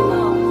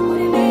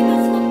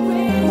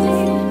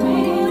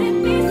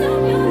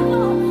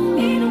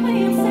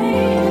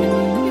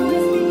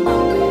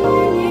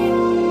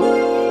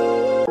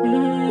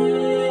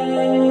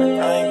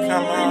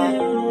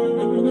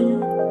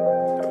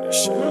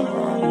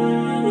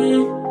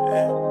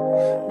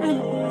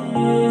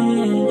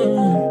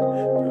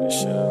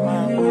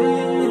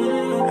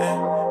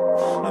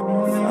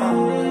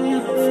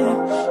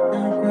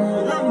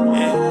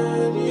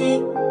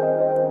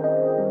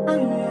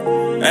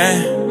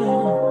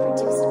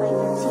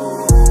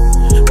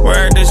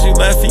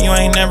 You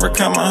ain't never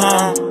coming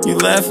home. You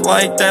left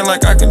like that,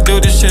 like I can do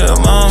this shit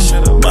alone.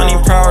 Money,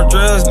 power,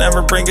 drugs,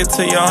 never bring it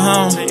to your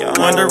home.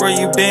 Wonder where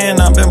you been,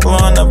 I've been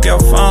blowing up your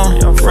phone.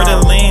 For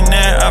the lean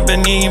that, I've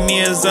been needing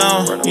me a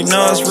zone. You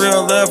know it's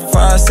real love if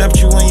I accept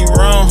you when you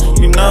wrong.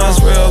 You know it's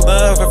real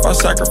love if I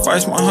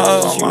sacrifice my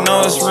hoes. You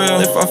know it's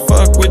real if I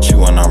fuck with you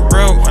when I'm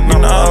broke. You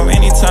know how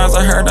many times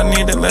I heard I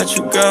need to let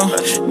you go.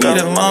 Need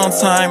a long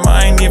time,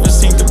 I ain't even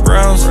seen the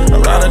bros. A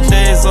lot of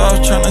days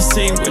off trying to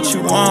see what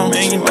you want.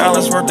 $1 million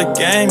worth of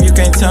game, you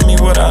can't tell me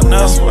what I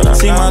know.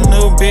 See my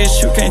new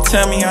bitch, you can't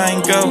tell me I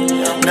ain't go.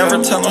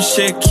 Never tell no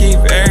shit, keep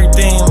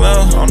everything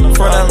low.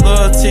 For that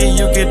loyalty,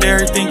 you get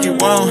everything you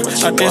want.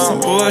 I did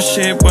some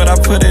bullshit, but I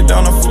put it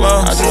on the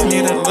floor. I just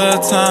need a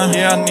little time,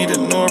 yeah, I need a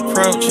new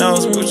approach. Now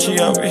it's Gucci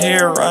over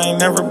here, I ain't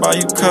never buy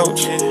you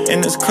Coach.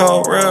 In this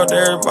cold world,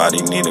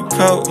 everybody need a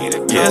coat.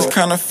 Yeah, it's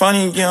kinda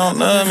funny, you don't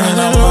love me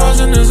no more.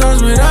 Lost in this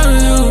house without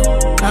you.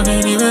 I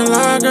can't even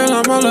lie, girl,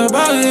 I'm all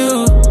about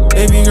you.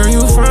 Baby girl,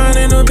 you fine,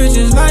 ain't no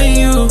bitches like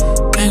you.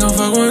 Ain't gon'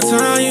 fuck one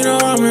time, you know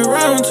I'm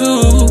around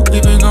too.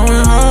 We been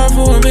going hard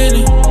for a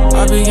minute.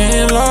 I be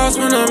getting lost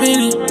when I'm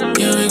in it.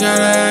 You ain't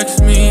gotta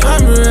ask me,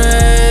 I'm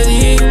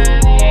ready.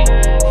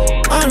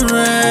 I'm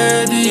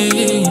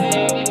ready.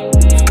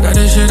 Got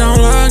this shit on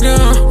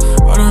lockdown.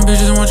 All them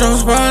bitches want your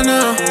spot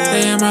now.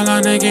 They in my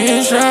line, they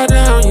getting shot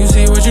down. You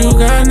see what you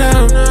got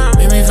now.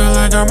 Make me feel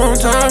like I'm on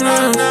top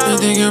now. Been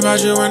thinking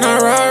about you when I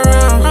ride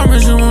around.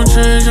 Promise you won't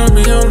change, I'll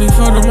be only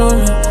for the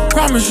moment.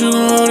 Promise you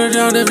gon' hold it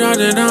down, if not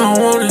then I don't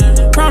want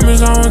it.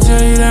 Promise I won't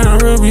tell you that I'm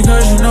real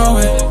because you know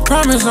it.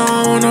 Promise I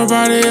don't want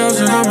nobody else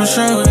and I'ma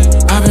show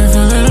it. I've been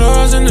feeling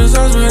lost in this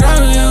house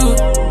without you.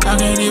 I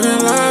can't even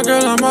lie,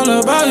 girl, I'm all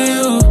about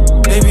you.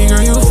 Baby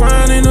girl, you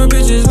fine, ain't no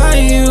bitches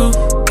like you.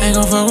 Ain't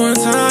gon' fuck one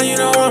time, you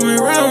know I'm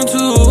around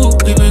too.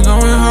 We been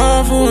going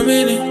hard for a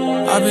minute.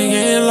 I been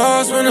getting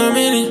lost when I'm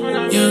in it.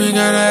 You ain't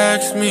gotta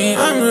ask me,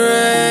 I'm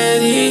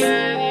ready.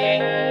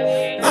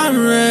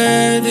 I'm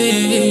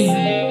ready.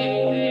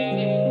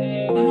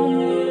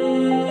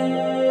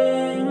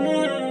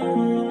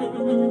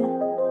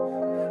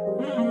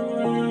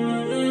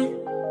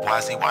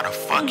 Wazzy, why the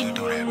fuck you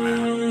do that,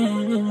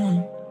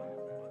 man?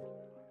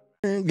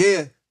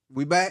 Yeah,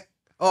 we back.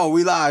 Oh,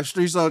 we live.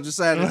 Street Soldier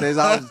Saturdays.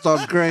 I was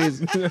talking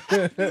crazy. You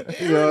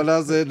know what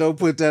I'm saying? Don't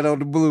put that on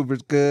the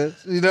bloopers, cuz.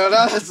 You know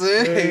what I'm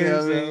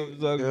saying?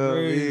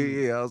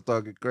 Yeah, I was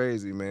talking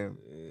crazy, man.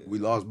 We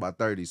lost by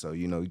 30, so,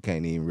 you know, you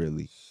can't even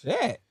really.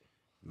 Shit.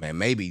 Man,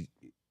 maybe,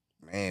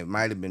 man, it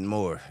might have been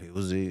more. It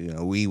was, you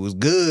know, we was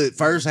good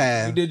first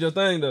half. You did your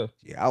thing, though.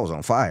 Yeah, I was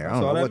on fire. I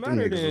don't know what them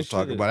niggas was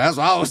talking about. That's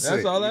what I was saying.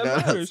 That's all that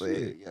matters.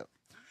 Yeah.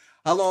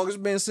 How long it's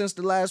been since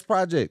the last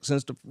project?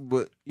 Since the,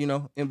 you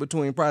know, in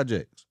between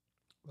projects?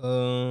 I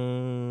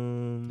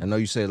know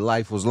you said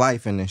life was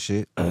life and this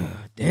shit.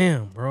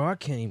 Damn, bro, I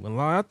can't even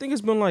lie. I think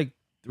it's been like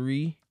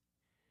 3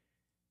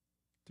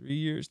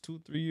 years,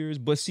 2-3 years.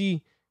 But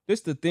see,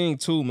 this the thing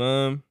too,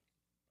 man.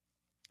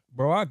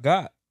 Bro, I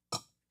got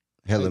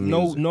hella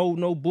music.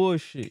 No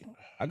bullshit.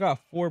 I got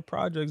 4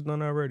 projects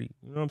done already.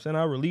 You know what I'm saying?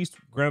 I released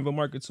Granville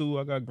Market 2.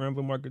 I got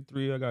Granville Market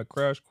 3. I got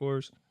Crash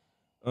Course.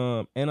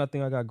 And I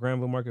think I got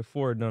Granville Market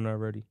 4 done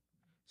already.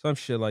 Some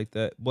shit like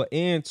that. But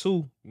and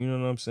too, you know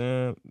what I'm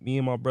saying? Me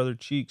and my brother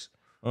Cheeks,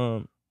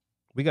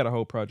 we got a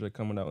whole project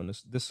coming out in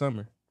this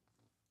summer.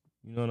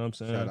 You know what I'm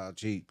saying? Shout out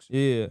Cheeks.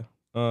 Yeah.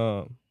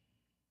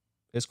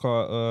 It's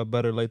called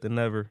Better Late Than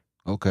Never.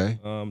 Okay.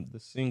 The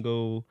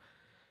single,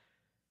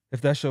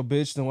 If That's Your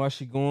Bitch, Then Why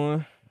She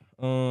Going?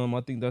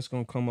 I think that's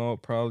gonna come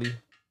out probably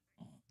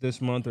this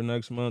month or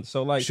next month.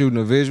 So like shooting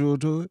a visual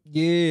to it?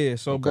 Yeah.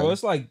 So okay. bro,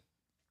 it's like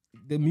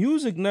the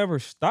music never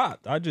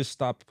stopped. I just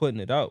stopped putting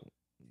it out,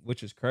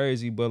 which is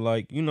crazy. But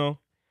like, you know,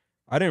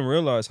 I didn't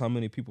realize how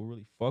many people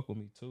really fuck with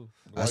me too.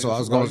 That's what I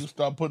was going to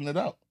start putting it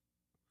out.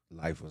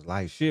 Life was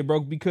life. Shit,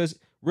 bro. Because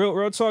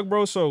real talk,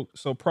 bro. So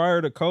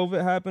prior to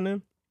COVID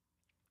happening,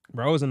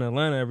 bro, I was in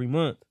Atlanta every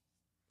month.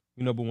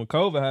 You know, but when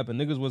COVID happened,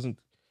 niggas wasn't.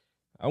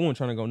 I wasn't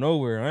trying to go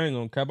nowhere. I ain't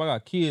gonna cap. I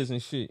got kids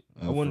and shit.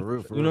 I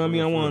wasn't, you know what I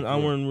mean? I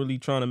wasn't really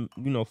trying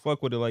to,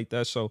 fuck with it like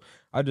that. So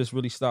I just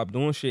really stopped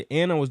doing shit.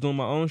 And I was doing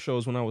my own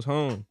shows when I was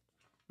home.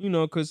 You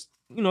know, cause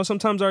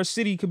sometimes our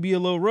city could be a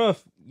little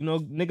rough. You know,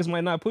 niggas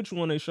might not put you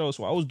on their show.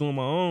 So I was doing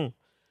my own.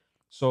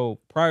 So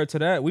prior to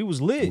that, we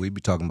was lit. We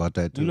be talking about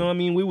that too. You know what I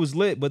mean? We was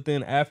lit. But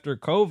then after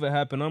COVID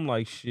happened, I'm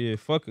like, shit,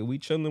 fuck it. We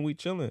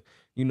chilling.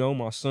 You know,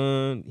 my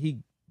son, he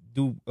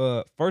do.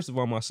 First of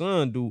all, my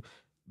son do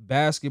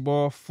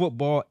basketball,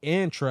 football,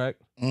 and track.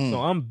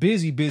 So I'm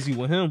busy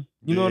with him.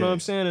 You know what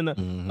I'm saying? And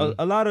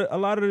a lot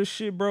of the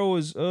shit, bro,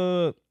 is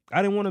I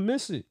didn't want to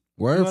miss it.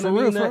 Word, you know for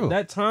what real, I mean?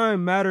 That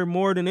time mattered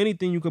more than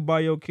anything you could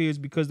buy your kids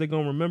because they're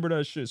gonna remember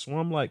that shit. So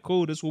I'm like,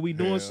 cool, this what we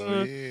doing,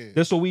 son. Yeah.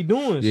 That's what we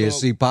doing. Yeah, so,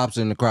 see Pops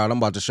in the crowd. I'm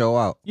about to show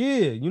out.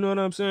 Yeah, you know what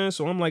I'm saying?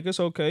 So I'm like,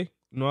 it's okay.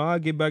 You know, I'll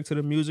get back to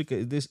the music.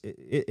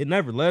 It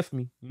never left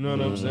me. You know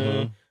what I'm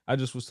saying? I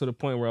just was to the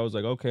point where I was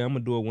like, okay, I'm gonna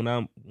do it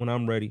when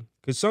I'm ready.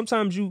 Cause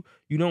sometimes you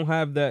don't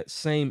have that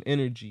same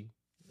energy.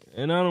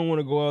 And I don't want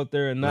to go out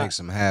there and not make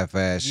some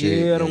half-ass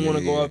shit. Yeah, I don't want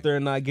to go out there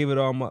and not give it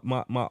all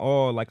my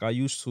all like I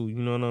used to. You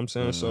know what I'm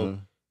saying? So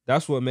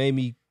that's what made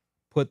me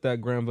put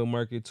that Granville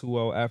Market 2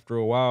 out after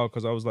a while.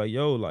 Cause I was like,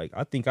 yo, like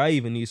I think I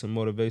even need some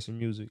motivation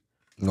music.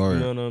 Right. You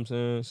know what I'm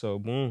saying? So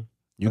boom.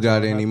 You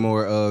got any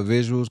more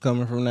visuals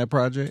coming from that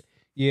project?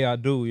 Yeah, I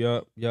do.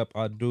 Yep,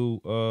 I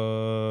do.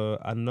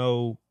 I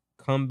know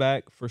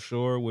Comeback for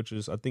sure, which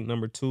is I think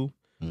number 2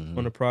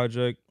 on the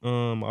project. I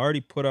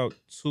already put out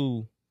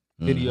 2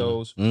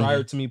 videos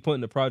prior to me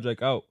putting the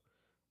project out.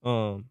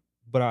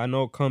 But I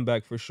know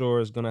Comeback for sure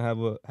is gonna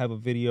have a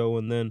video,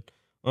 and then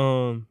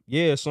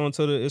yeah, it's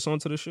onto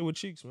the shit with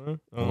Cheeks, man.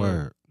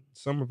 Word.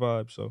 Summer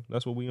vibe. So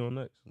that's what we on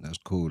next. That's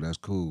cool.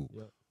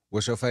 Yep.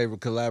 What's your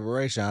favorite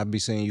collaboration? I be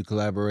seeing you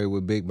collaborate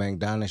with Big Bang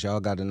Donish. Y'all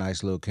got a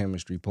nice little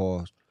chemistry.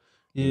 Pause.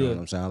 You know what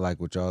I'm saying? I like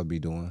what y'all be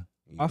doing.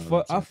 I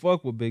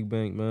fuck with Big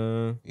Bang,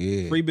 man.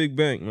 Yeah. Free Big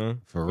Bang,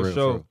 man. For real.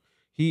 Sure.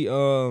 He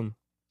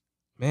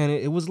man,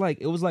 it was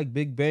like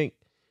Big Bang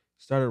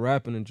started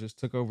rapping and just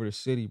took over the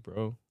city,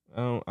 bro.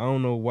 I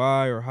don't know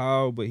why or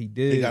how, but he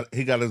did.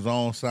 He got his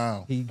own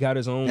sound. He got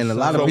his own and sound. a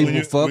lot of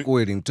people fuck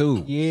with him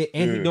too. Yeah,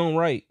 and he don't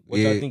write,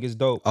 which I think is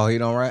dope. Oh, he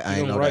don't write? I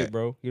ain't know write, that.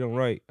 bro. He don't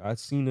write. I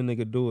seen the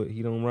nigga do it.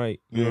 He don't write.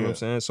 You know what I'm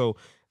saying? So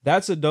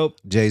that's a dope.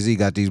 Jay-Z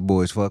got these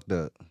boys fucked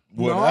up.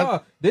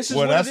 This is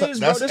what it is,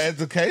 bro. That's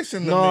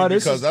education to me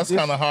because that's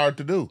kind of hard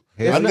to do.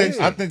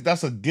 I think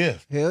that's a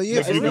gift. Hell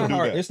yeah, it's not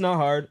hard. It's not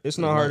hard. It's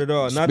not hard at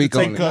all. Not to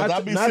take, because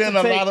I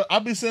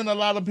be seeing a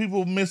lot of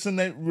people missing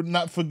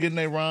not forgetting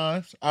their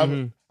rhymes.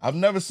 I've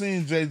never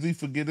seen Jay-Z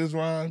forget his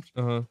rhymes.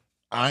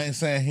 I ain't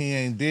saying he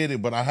ain't did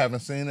it, but I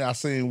haven't seen it. I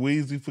seen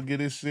Weezy forget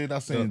his shit. I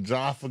seen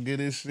Ja forget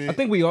his shit. I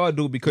think we all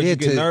do because you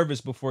get nervous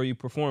before you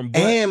perform.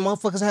 But and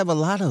motherfuckers have a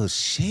lot of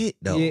shit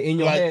though. Yeah, in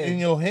your head. In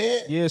your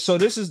head. Yeah. So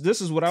this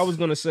is what I was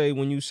gonna say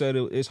when you said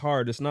it's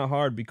hard. It's not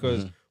hard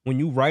because when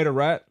you write a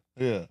rap,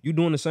 you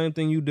doing the same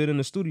thing you did in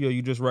the studio.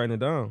 You just writing it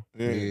down.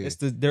 Yeah.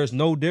 There's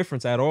no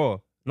difference at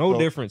all. No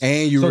difference.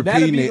 And you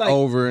repeating it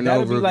over and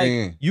over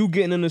again. Like you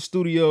getting in the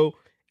studio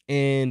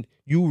and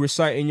you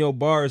reciting your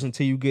bars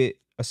until you get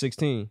a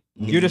 16.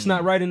 You're just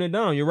not writing it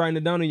down. You're writing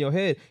it down in your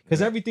head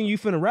because everything you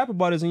finna rap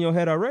about is in your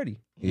head already.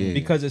 Yeah.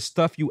 Because it's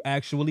stuff you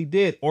actually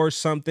did or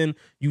something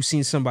you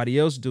seen somebody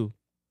else do.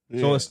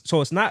 Yeah.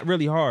 So it's not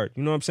really hard.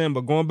 You know what I'm saying?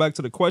 But going back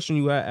to the question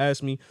you had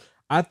asked me,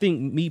 I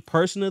think me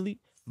personally,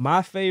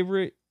 my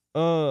favorite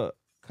collab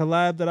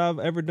that I've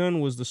ever done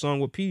was the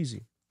song with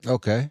Peasy.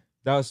 Okay.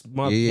 That's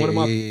one of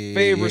my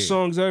favorite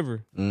songs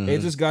ever. It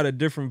just got a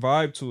different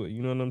vibe to it.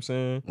 You know what I'm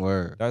saying?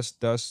 Word.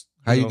 That's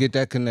how you get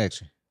that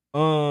connection.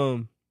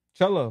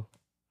 Cello,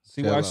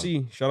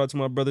 CYC. Shout out to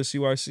my brother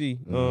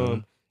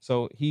CYC.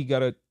 So he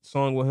got a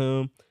song with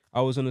him.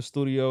 I was in the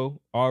studio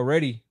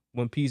already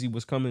when Peasy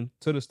was coming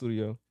to the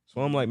studio.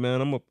 So I'm like,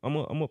 man, I'm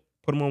gonna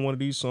put him on one of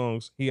these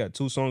songs. He had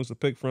 2 songs to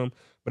pick from,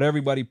 but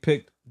everybody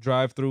picked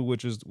Drive Through,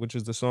 which is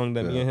the song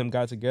that me and him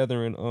got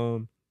together.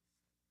 And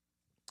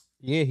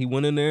yeah, he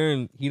went in there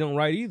and he don't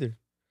write either.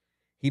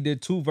 He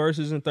did 2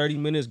 verses in 30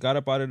 minutes, got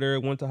up out of there,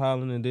 went to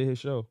Holland and did his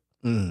show.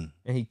 And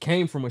he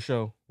came from a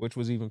show, which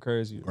was even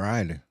crazier.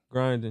 Grinding.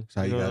 That's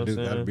how you gotta do.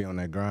 Gotta be on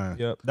that grind.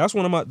 Yep. That's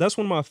one of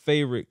my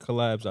favorite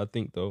collabs, I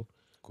think, though.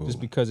 Cool. Just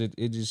because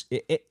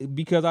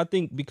because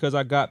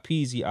I got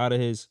Peasy out of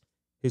his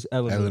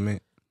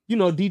element. You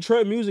know,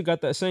 Detroit music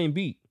got that same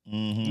beat.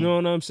 You know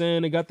what I'm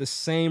saying? They got the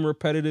same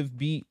repetitive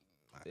beat.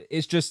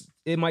 It's just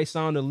it might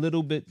sound a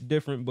little bit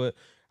different, but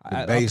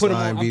I put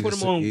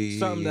him on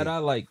something that I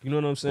like. You know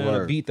what I'm saying?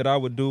 A beat that I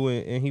would do,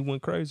 and he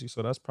went crazy.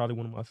 So that's probably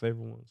one of my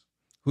favorite ones.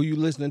 Who you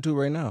listening to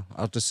right now?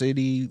 Out the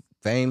city,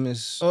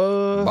 famous,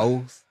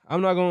 both?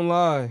 I'm not gonna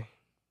lie.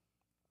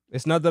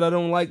 It's not that I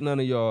don't like none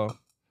of y'all.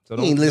 So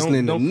He ain't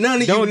listening to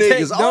none of you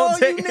niggas. All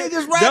you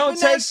niggas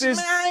rapping that shit,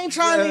 man, I ain't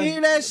trying to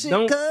hear that shit,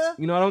 cuz.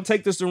 You know, I don't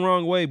take this the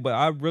wrong way, but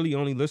I really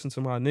only listen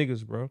to my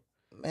niggas, bro.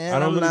 Man, I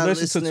don't I'm really not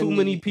listen to too listening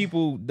many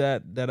people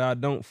that I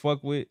don't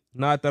fuck with.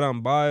 Not that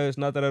I'm biased,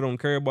 not that I don't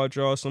care about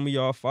y'all. Some of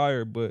y'all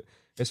fire, but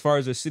as far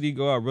as the city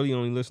go, I really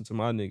only listen to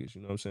my niggas.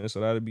 You know what I'm saying? So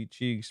that'd be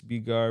Cheeks, B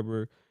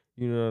Garber.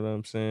 You know what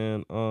I'm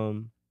saying?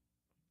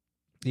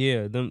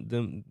 Yeah,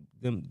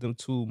 them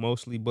two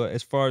mostly. But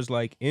as far as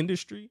like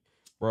industry,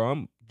 bro,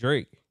 I'm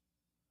Drake.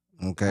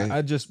 Okay.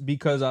 I just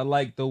because I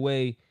like the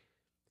way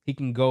he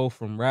can go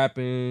from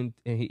rapping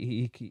and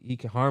he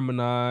can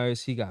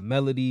harmonize. He got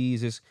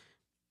melodies.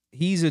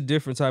 He's a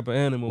different type of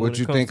animal. What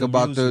you think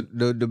about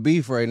the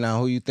beef right now?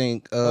 Who you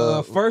think?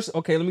 First,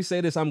 okay, let me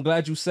say this. I'm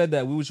glad you said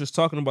that. We was just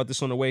talking about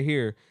this on the way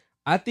here.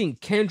 I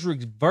think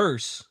Kendrick's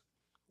verse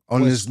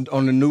on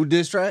the new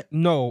diss track.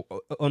 No,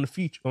 on the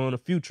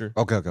future.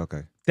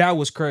 Okay. That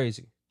was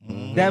crazy.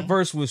 Mm-hmm. That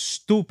verse was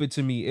stupid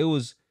to me.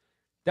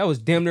 That was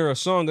damn near a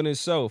song in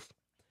itself.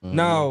 Mm-hmm.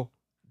 Now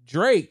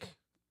Drake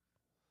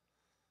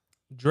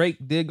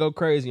did go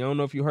crazy. I don't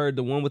know if you heard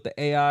the one with the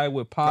AI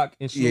with Pac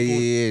and Snoop.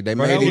 Yeah. They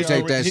made him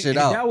take that shit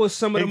out. That was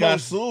some of the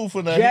most. He got sued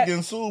for that. He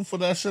getting sued for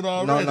that shit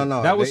already.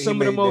 No. That was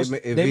some of the most.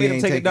 They made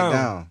him take it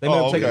down. They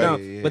made him take it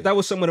down. Yeah. But that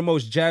was some of the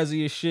most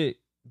jazziest shit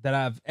that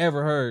I've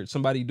ever heard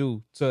somebody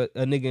do to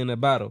a nigga in a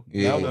battle.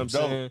 Yeah. You know what I'm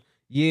saying?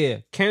 Yeah.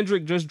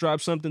 Kendrick just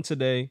dropped something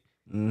today.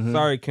 Mm-hmm.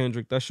 Sorry,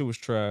 Kendrick. That shit was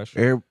trash.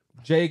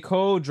 J.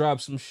 Cole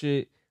dropped some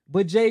shit.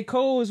 But J.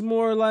 Cole is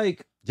more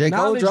like J.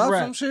 Cole dropped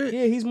rap. some shit?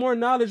 Yeah, he's more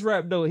knowledge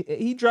rap though.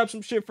 He dropped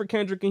some shit for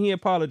Kendrick and he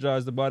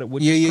apologized about it,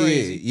 which is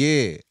crazy. Yeah.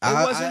 It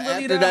wasn't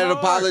really after that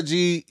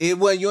apology, it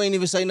wasn't. You ain't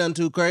even say nothing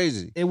too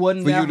crazy. It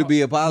wasn't for you to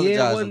be apologizing.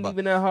 Yeah, it wasn't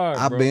even that hard.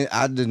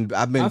 I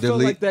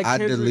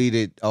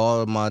deleted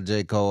all of my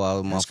J. Cole out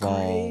of my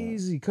phone.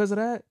 Crazy because of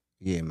that.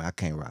 Yeah, man, I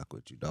can't rock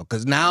with you though.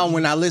 Cause now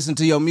when I listen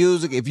to your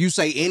music, if you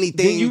say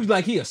anything, then you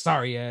like he a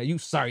sorry ass. You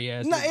sorry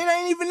ass. No, it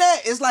ain't even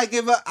that. It's like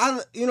if I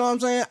you know what I'm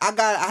saying.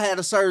 I had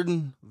a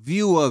certain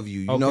view of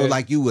you. You know,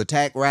 like you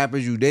attack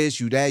rappers, you this,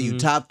 you that, you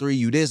top three,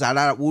 you this,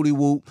 I woody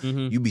whoop.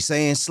 You be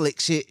saying slick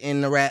shit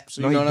in the raps.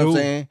 You know what I'm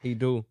saying? He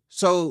do.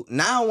 So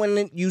now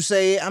when you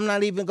say I'm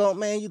not even going,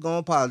 man, you gonna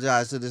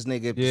apologize to this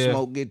nigga if the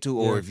smoke get to,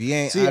 or if you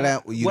ain't.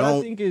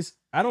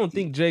 I don't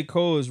think J.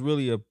 Cole is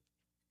really a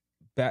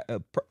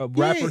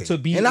rapper to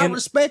be, and I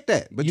respect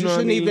that, but you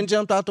shouldn't even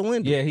jumped out the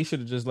window. Yeah, he should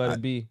have just let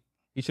it be.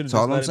 He should have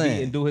just let it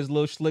be and do his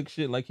little slick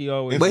shit like he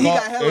always. But he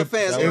got hella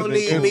fans. He don't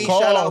need me.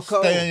 Shout out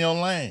Cole. Stay in your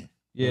lane.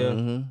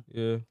 Yeah,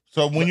 yeah.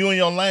 So when you in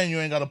your lane, you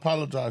ain't gotta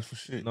apologize for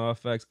shit. No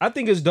facts. I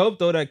think it's dope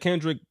though that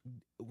Kendrick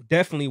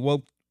definitely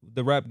woke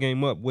the rap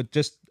game up with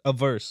just a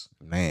verse.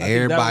 Man,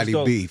 everybody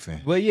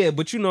beefing. But yeah,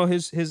 but you know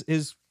his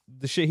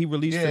the shit he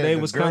released today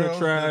was kind of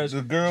trash.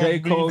 J.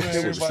 Cole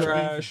shit was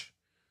trash.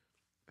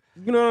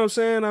 You know what I'm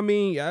saying? I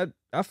mean,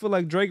 I feel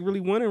like Drake really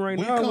winning right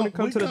now when it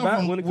comes to the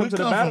battle. When it comes to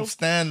the battle,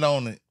 stand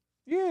on it.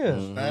 Yeah,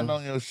 stand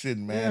on your shit,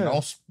 man. Yeah.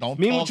 Don't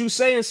mean what you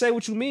say and say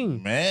what you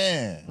mean,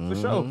 man. For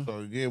sure.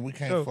 So yeah, we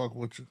can't fuck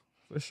with you.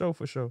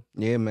 For sure.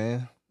 Yeah,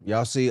 man.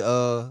 Y'all see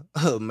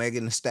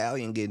Megan Thee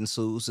Stallion getting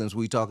sued since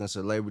we talking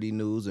celebrity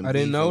news and I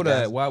didn't know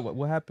that. Why?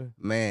 What happened?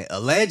 Man,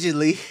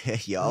 allegedly,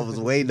 y'all was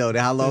waiting on it.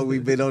 How long we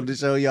been on the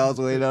show? Y'all was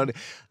waiting on it.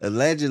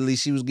 Allegedly,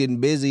 she was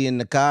getting busy in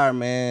the car,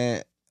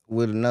 man,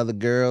 with another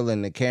girl,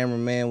 and the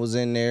cameraman was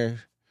in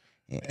there.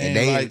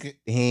 And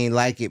he ain't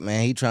like it,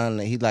 man. He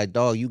like,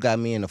 dog, you got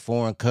me in a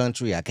foreign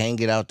country. I can't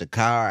get out the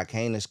car. I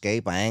can't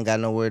escape. I ain't got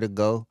nowhere to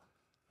go.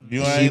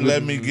 You ain't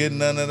let me get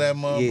none of that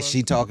motherfucker. Yeah,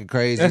 she talking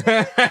crazy. Yeah,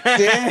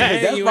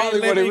 that's you probably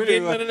what it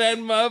really was. None of that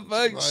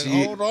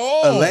motherfucker. Hold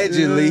on.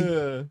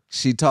 Allegedly,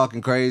 she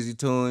talking crazy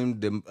to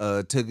him.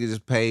 Took his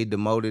pay,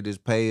 demoted his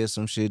pay or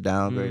some shit,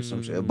 downgraded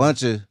some shit. A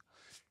bunch of.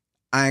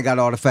 I ain't got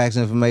all the facts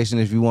information.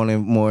 If you want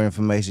more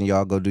information,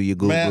 y'all go do your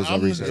Googles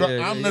and research.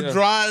 I'm the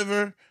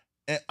driver,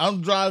 and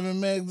I'm driving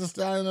Meg Thee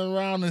Stallion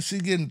around, and she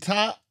getting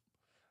top,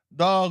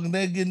 dog, and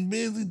they getting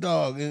busy,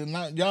 dog. And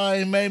y'all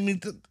ain't made me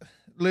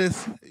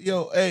listen.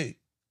 Yo, hey.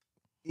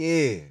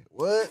 Yeah,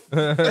 what?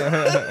 Hey,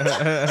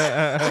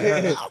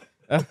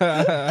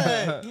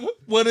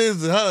 what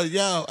is it? Huh,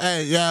 y'all?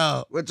 Hey,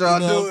 y'all. What y'all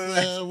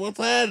doing? What's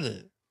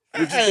happening?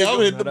 Hey, I'm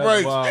hitting the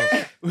brakes.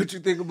 What you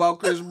think about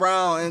Chris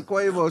Brown and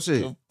Quavo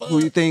shit? Who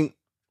you think?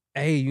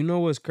 Hey, you know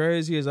what's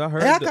crazy is I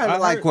heard. Hey, I kind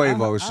of like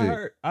Quavo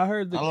shit. I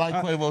heard. I like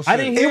Quavo shit. I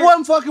didn't hear. It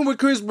wasn't fucking with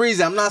Chris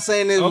Breezy. I'm not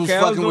saying it was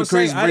fucking with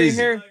Chris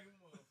Breezy.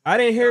 I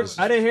didn't hear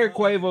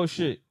Quavo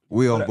shit.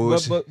 We on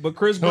bullshit. But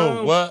Chris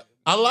Brown. What?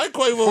 I like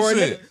Quavo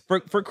shit.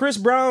 For Chris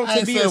Brown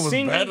to be a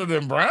singer better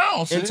than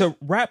Brown shit. And to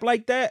rap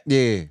like that.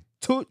 Yeah.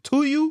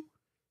 To you.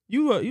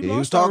 You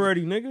lost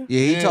already, nigga.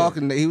 Yeah, he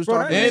talking. He was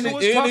talking. And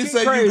he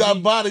said crazy. You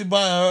got bodied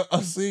by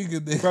a singer.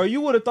 Bro, you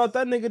would have thought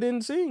that nigga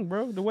didn't sing,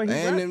 bro. The way he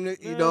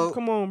rapped. You know,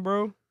 come on,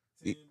 bro.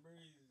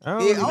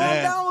 I'm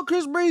down with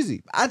Chris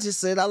Breezy. I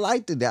just said I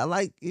liked it. I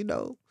like,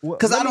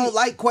 because I don't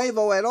like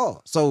Quavo at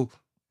all. So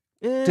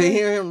to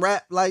hear him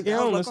rap like, I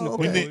don't listen to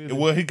Quavo.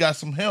 Well, he got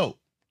some help.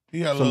 He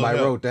got somebody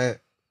wrote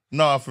that.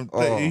 No,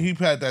 he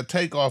had that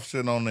Takeoff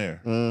shit on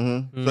there.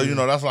 Mm-hmm. So, you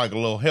know, that's like a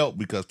little help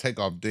because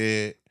Takeoff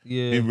dead.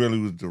 Yeah. He really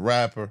was the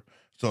rapper.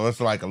 So it's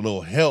like a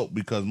little help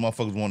because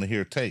motherfuckers want to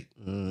hear Take.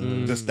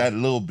 Just that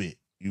little bit.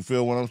 You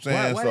feel what I'm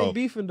saying? Why they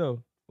beefing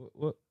though?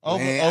 What?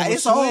 Over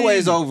it's Sweetie.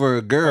 always over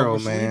a girl,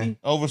 Over man. Sweetie?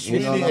 Over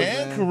Sweetie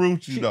and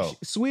Karuchi, though.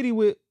 Sweetie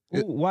with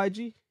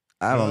YG?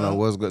 I don't know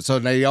what's good. So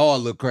they all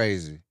look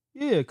crazy.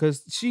 Yeah,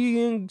 because she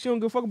don't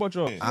give a fuck about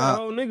y'all. She a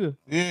whole nigga.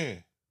 Yeah.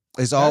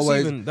 It's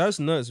always that's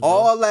nuts, bro.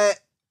 all that.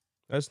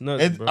 That's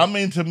nuts, bro. I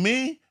mean, to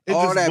me, it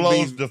All just that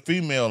blows beef. the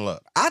female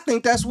up. I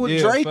think that's what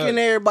Drake and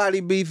everybody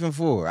beefing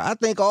for. I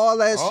think all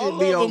that All shit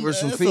be of them, over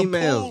some it's a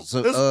females,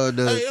 pool.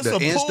 the It's a pool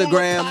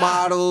Instagram of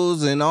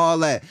models and all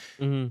that.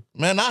 Man,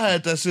 I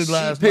had that shit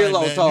last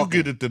pillow night, man. talking.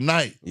 You get it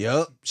tonight.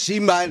 Yep,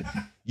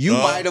 you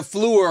might have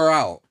flew her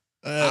out.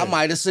 I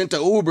might have sent the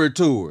Uber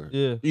to her.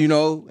 Yeah. You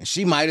know,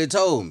 she might have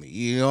told me.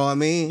 You know what I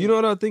mean? You know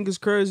what I think is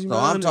crazy, man?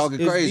 So I'm talking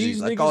is crazy.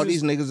 Like all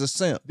these niggas are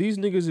simp. These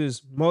niggas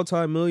is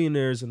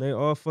multi-millionaires and they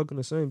all fucking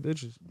the same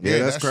bitches. Yeah,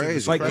 that's that shit crazy.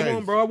 is Like, crazy. come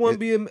on, bro. I wouldn't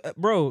be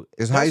bro.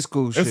 It's high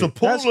school shit. It's a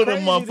pool That's of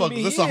them crazy to motherfuckers.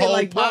 me. It's Yeah, a whole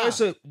like, bro,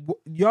 pie.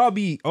 y'all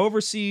be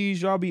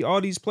overseas, y'all be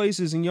all these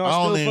places, and I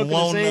y'all don't still even fucking the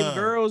want same none.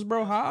 girls,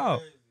 bro.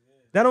 How?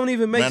 That don't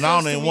even make Man, I sense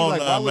don't to even me. want Like,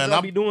 why none, would man.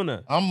 y'all be doing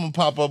that? I'm gonna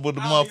pop up with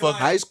the motherfucker.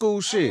 High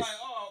school shit.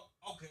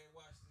 Okay,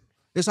 watch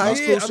It's high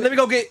school shit. Let me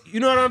go get.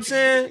 You know what I'm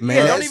saying? Man,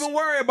 Yeah, don't that's- even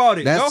worry about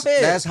it. Go ahead.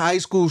 That's high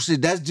school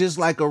shit. That's just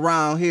like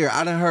around here.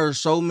 I done heard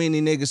so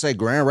many niggas say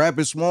Grand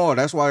Rapids small.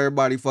 That's why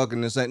everybody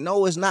fucking the same.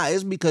 No, it's not.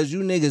 It's because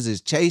you niggas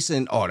is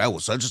chasing. Oh, that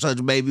was such and such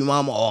a baby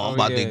mama. Oh, I'm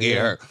about to get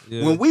her.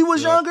 Yeah. When we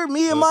was younger,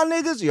 me and my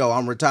niggas, yo,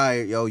 I'm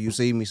retired. Yo, you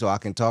see me, so I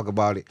can talk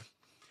about it.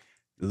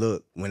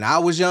 Look, when I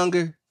was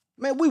younger,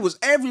 man, we was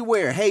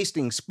everywhere.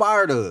 Hastings,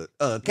 Sparta,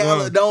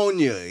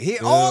 Caledonia. Here,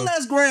 all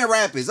that's Grand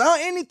Rapids.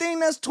 Anything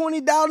that's 20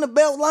 down the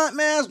belt line,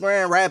 man, that's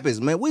Grand Rapids,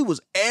 man. We was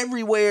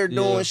everywhere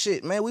doing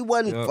shit, man. We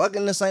wasn't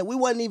fucking the same. We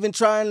wasn't even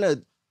trying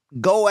to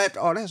go after,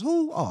 oh, that's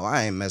who? Oh,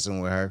 I ain't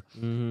messing with her.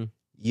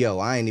 Yo,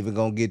 I ain't even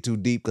gonna get too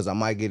deep because I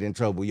might get in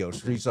trouble. Yo,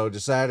 Street Soldier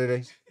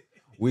Saturdays.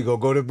 We gonna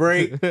go to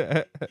break.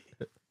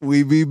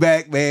 We be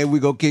back, man. We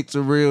gonna kick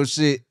some real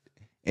shit.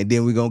 And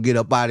then we gonna get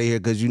up out of here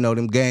because you know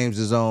them games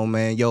is on,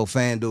 man. Yo,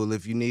 FanDuel,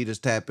 if you need us,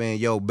 tap in.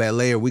 Yo, Bel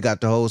Air, we got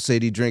the whole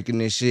city drinking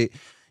this shit.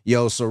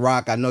 Yo,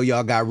 Ciroc, I know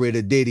y'all got rid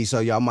of Diddy, so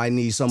y'all might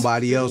need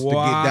somebody else to get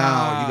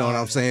down. You know what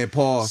I'm saying?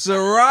 Pause.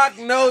 Ciroc,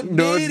 no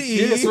Diddy.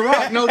 Yeah,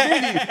 Ciroc, no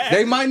Diddy.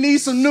 They might need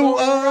some new,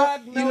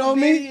 Ciroc, you no know what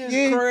I mean? Diddy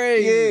is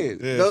crazy.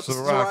 Yeah, No,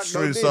 Ciroc, no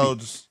Street Diddy.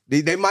 Soldiers.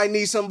 They might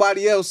need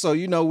somebody else, so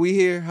you know we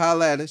here.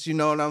 Holla at us, you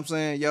know what I'm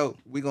saying? Yo,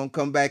 we gonna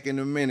come back in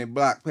a minute.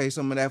 Block, pay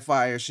some of that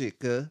fire shit,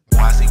 cuz.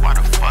 Why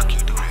the fuck you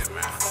do that,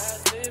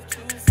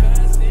 man?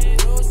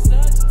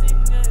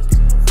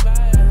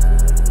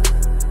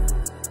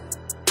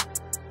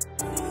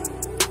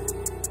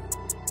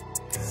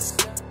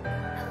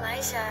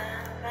 Elijah,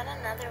 run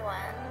another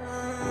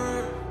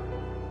one.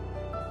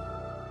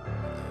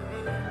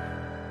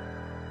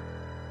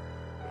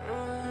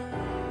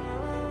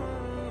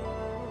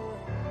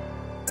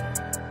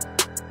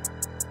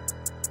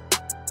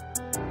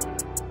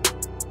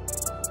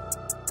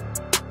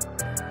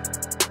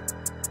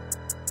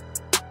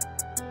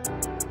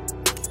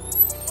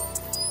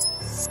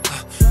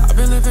 I've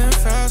been living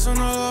fast on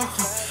the low.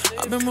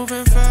 I've been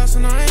moving fast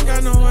and I ain't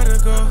got nowhere to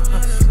go.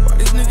 Why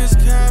these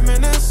niggas care,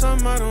 man, that's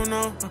something I don't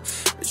know.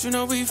 But you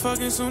know we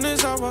fucking soon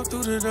as I walk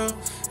through the door.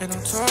 And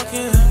I'm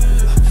talking.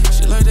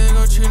 She like they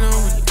go Chino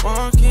when you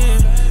walk in.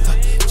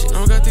 She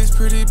don't got these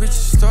pretty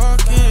bitches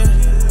stalking.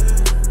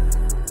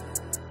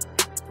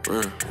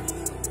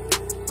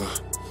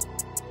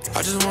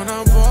 I just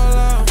wanna ball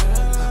out.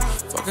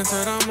 Fucking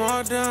said I'm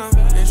all down.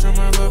 Ain't show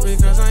my love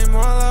because I'm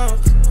all out.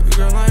 Baby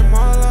girl, I'm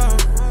all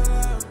out.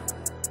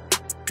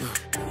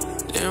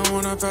 Didn't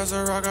wanna pass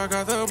the rock, I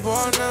got the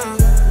ball now.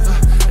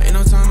 Ain't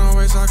no time to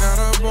waste, I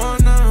got a ball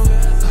now.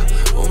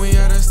 When we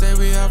at a state,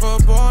 we have a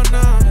ball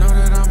now. Know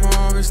that I'ma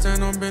always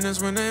stand on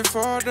business when they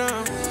fall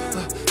down.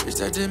 Bitch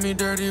that did me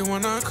dirty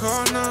when I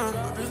call now.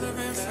 I've been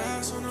living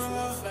fast on the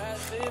low.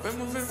 I've been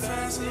moving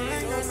fast and I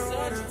ain't got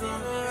nowhere to go.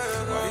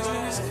 Why these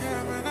niggas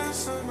care, man, that's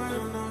something I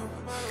don't know.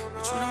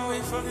 But you know we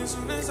fucking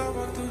soon as I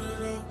walk through the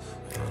door.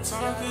 I'm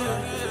talking,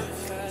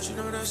 but you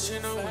know that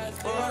shit know when you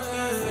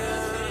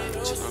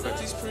walking. She don't got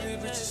these pretty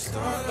bitches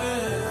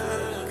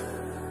stalking.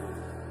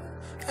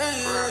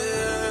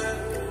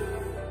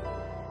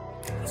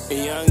 A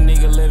young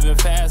nigga living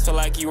fast, feel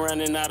like he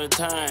running out of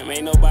time.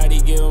 Ain't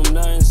nobody give him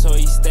nothing, so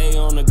he stay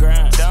on the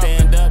grind.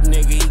 Stand up,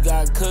 nigga, he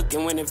got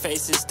cooking when it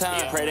faces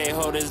time. Pray they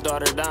hold his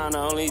daughter down, the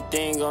only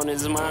thing on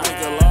his mind. Took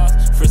a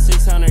loss for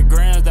 600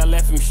 grams, that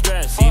left him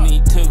stressed. And he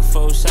took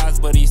 4 shots,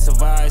 but he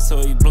survived,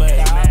 so he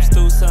bled. Ops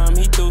threw some,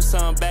 he threw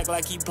some back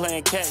like he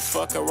playing catch.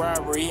 Fuck a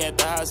robbery, he at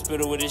the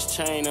hospital with his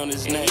chain on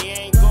his neck.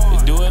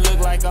 Do it look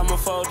like I'm a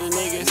folder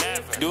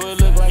niggas? Do it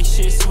look like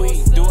shit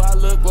sweet? Do I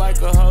look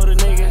like a holder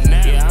nigga?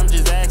 Yeah, I'm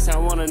just asking, I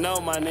wanna know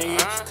my nigga.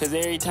 Cause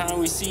every time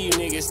we see you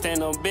niggas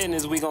stand on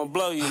business, we gon'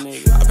 blow you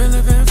nigga. I've been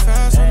living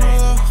fast on the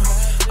low.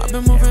 I've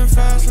been moving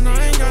fast and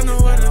I ain't got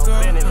nowhere to go.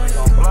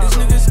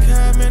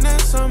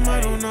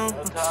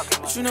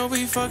 But you know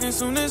we fucking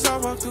soon as I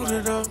walk through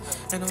the door.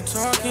 And I'm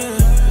talking.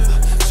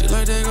 She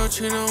like they go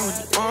treat on when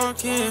you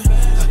walk in.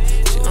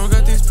 She don't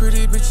got these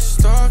pretty bitches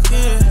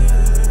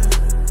stalking.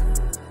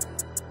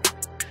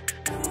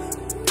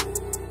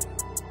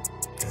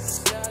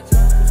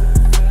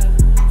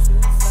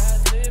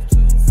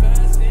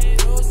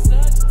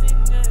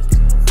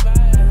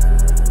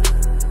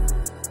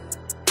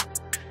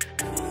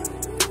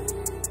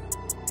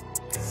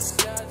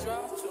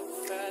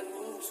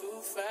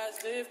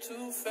 Live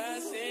too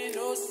fast, ain't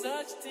no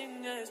such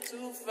thing as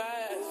too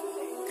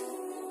fast.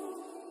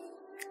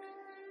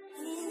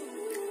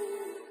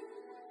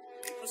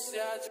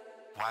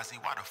 Weezy,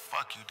 why the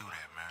fuck you do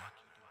that, man?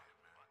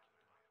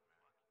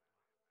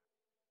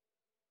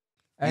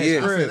 Yeah,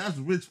 I said, that's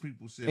rich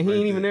people shit. And he right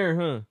ain't even there.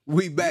 there, huh?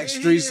 We back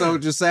Street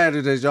Soldier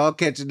Saturdays. Y'all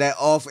catching that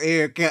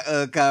off-air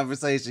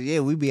conversation. Yeah,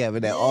 we be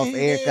having that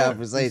off-air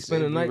conversation.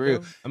 Spend the night, for real.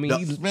 though. I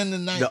mean, Spend the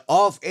night. The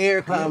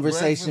off-air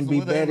conversation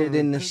be better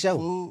than the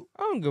show.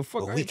 I don't give a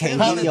fuck. But we can't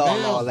give y'all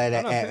all that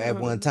at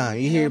one time.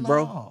 You hear,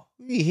 bro?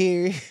 You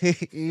hear?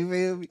 You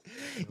feel me?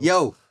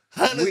 Yo.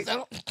 Before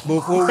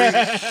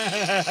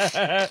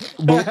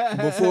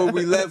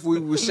we left, we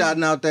were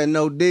shouting out that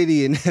No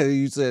Diddy, and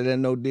you said that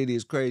No Diddy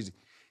is crazy.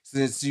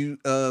 Since you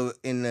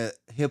in the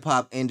hip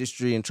hop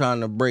industry and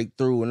trying to break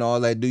through and all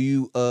that, do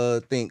you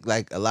think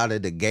like a lot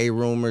of the gay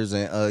rumors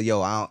and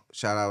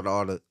shout out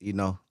all the,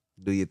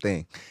 do your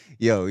thing.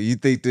 Yo, you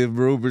think the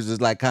rumors is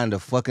like kind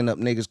of fucking up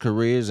niggas'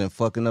 careers and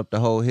fucking up the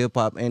whole hip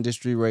hop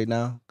industry right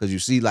now? Cause you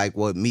see like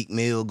what Meek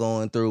Mill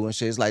going through and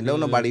shit. It's like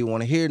nobody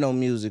want to hear no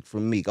music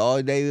from Meek.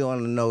 All they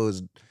want to know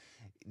is,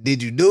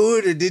 did you do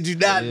it or did you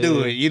not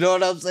do it? You know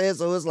what I'm saying?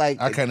 So it's like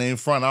I can't even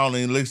front. I don't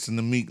even listen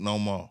to Meek no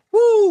more.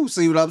 Woo!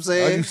 See what I'm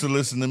saying? I used to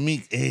listen to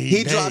Meek.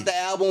 He dropped the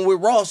album with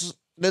Ross.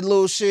 That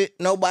little shit.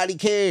 Nobody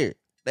cared.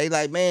 They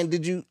like, man,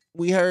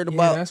 we heard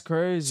about. That's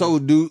crazy. So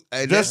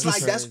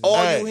that's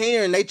all you Hey.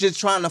 hearing. They just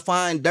trying to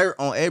find dirt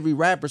on every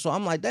rapper. So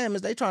I'm like, damn,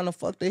 is they trying to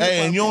fuck the hip hop?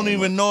 Hey, and you don't game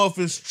even up? know if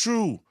it's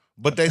true.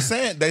 But they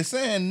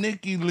saying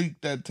Nicki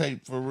leaked that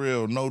tape for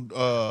real. No,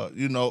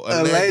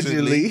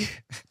 allegedly.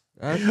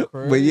 That's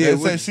crazy. But yeah, They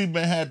say she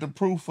been had the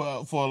proof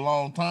for a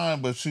long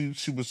time, but she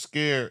was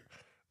scared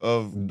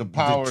of the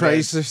power. The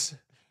tracers.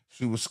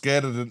 She was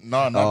scared of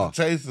the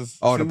chasers.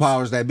 Oh, She the was-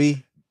 powers that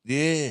be.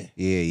 Yeah.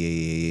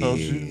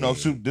 Yeah.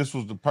 So this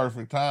was the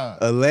perfect time.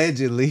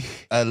 Allegedly.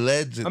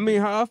 Allegedly. I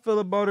mean, how I feel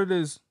about it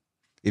is,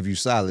 If you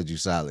solid, you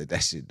solid.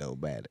 That shit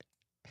don't matter.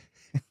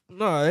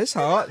 no, this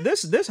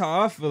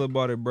how I feel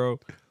about it, bro.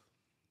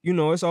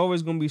 It's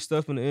always gonna be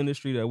stuff in the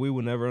industry that we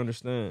will never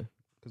understand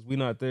because we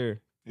not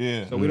there.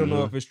 Yeah. So we don't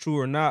know if it's true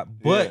or not.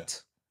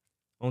 But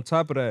on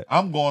top of that,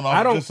 I'm going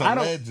off just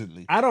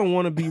allegedly. I don't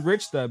want to be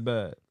rich that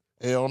bad.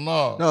 Hell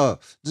no. No,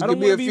 just I don't give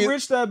me want to a be few.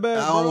 rich that bad.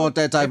 I don't bro. want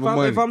that type of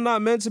money. If I'm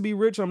not meant to be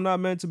rich, I'm not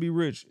meant to be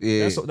rich.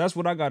 Yeah. That's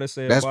what I gotta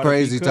say. That's about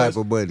crazy it because,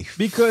 type of money.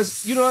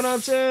 Because you know what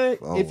I'm saying.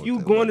 I don't If want you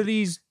that going money. to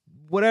these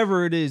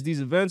whatever it is, these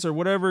events or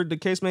whatever the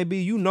case may be,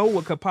 you know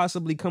what could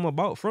possibly come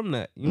about from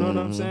that. You know what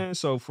I'm saying?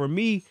 So for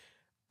me,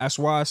 that's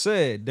why I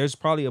said there's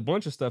probably a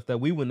bunch of stuff that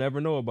we would never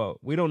know about.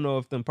 We don't know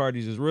if them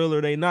parties is real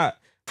or they not.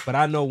 But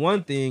I know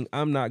one thing: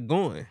 I'm not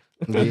going.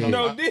 Yeah.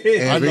 No,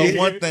 did. I know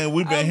one thing.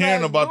 We've been I'm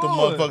hearing not about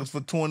going. the motherfuckers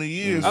for 20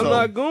 years. I'm so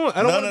not going.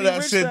 I don't none wanna of be that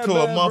rich shit that to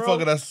a bad, motherfucker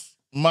bro. that's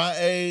my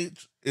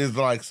age is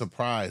like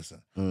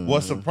surprising.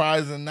 What's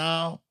surprising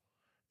now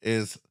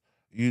is,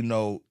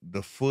 the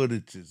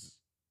footages.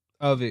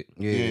 Of it.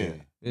 Yeah.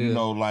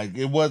 Like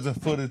it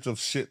wasn't footage of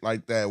shit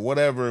like that.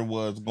 Whatever it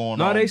was going on.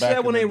 No, they back said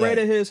in when the they day.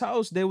 raided his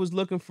house, they was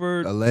looking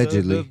for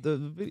Allegedly. the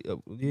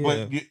video.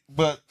 Yeah.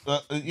 But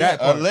That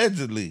part.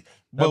 allegedly.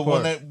 That But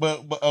when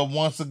part. but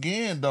once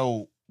again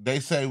though, they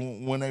say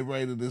when they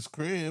raided his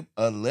crib,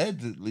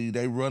 allegedly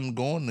they wasn't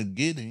going to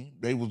get him.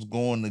 They was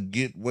going to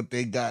get what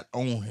they got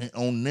on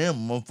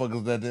them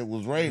motherfuckers that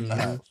was raiding the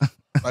house.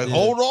 Like,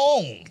 hold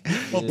on.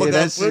 Motherfucker,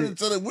 that's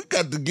we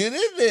got to get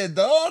in there,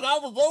 dog. I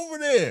was over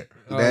there.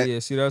 Oh That- yeah,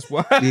 see that's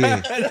why. Yeah.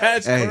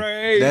 That's Hey,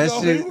 crazy. that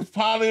So shit- he was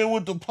piling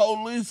with the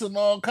police and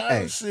all kind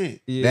Hey. of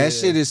shit. Yeah. That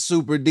shit is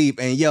super deep.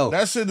 And yo,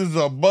 That shit is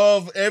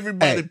above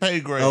everybody Hey, pay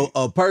grade.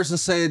 a person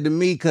said to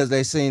me because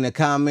they seen a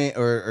comment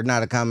or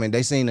not a comment,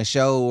 they seen a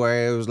show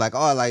where it was like,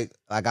 oh, like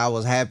I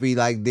was happy,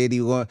 like Diddy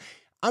won.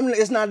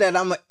 It's not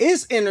that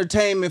it's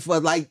entertainment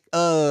for like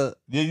Yeah,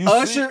 you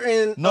Usher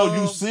seem, and No,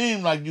 you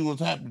seem like you was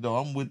happy though.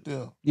 I'm with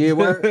them. yeah,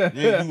 word.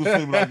 Yeah, you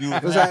seem like you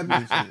was What's happy.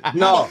 happening? and shit.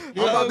 No, I'm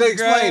about to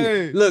explain Okay.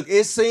 it. Look,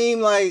 it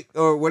seemed like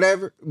or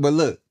whatever, but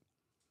look,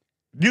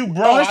 You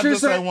bro, I Usher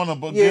just said- ain't want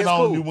to Yeah, get it's on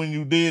cool. you when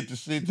you did the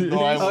shit. You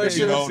know, I Usher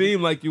you know,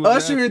 seemed like you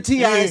was Usher happy. and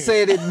T.I.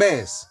 said it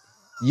best.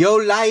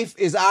 Your life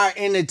is our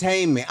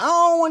entertainment. I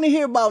don't want to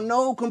hear about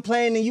no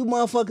complaining. You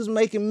motherfuckers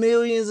making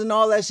millions and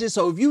all that shit.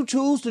 So if you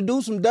choose to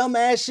do some dumb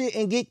ass shit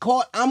and get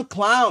caught, I'm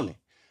clowning.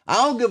 I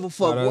don't give a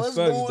fuck Nah, that's what's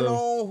facts, going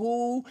though. on,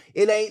 who.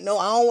 It ain't no,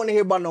 I don't want to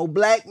hear about no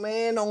black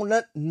man on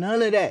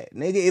none of that.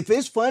 Nigga, if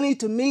it's funny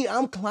to me,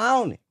 I'm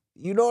clowning.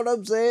 You know what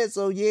I'm saying?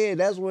 So yeah,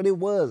 that's what it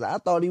was. I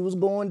thought he was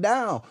going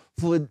down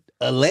for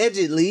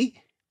allegedly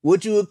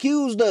What you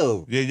accused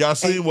of? Yeah, y'all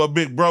seen what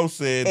Big Bro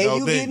said, and though,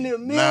 you didn't getting you? a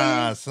million?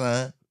 Nah,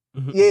 son.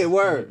 Yeah,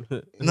 word.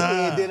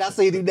 Nah. And then I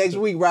seen him next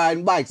week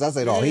riding bikes. I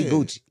said, oh, he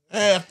Gucci.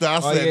 After I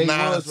said, he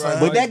nah, was son. riding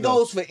But bikes, that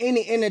goes for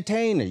any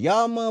entertainer.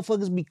 Y'all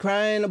motherfuckers be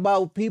crying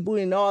about people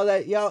and all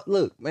that. Y'all,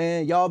 look,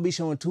 man, y'all be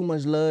showing too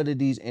much love to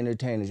these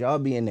entertainers. Y'all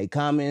be in their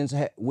comments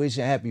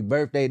wishing happy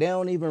birthday. They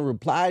don't even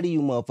reply to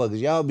you motherfuckers.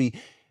 Y'all be,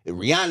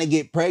 Rihanna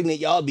get pregnant,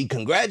 y'all be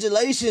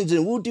congratulations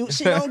and woo doo.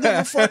 She don't give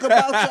a fuck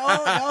about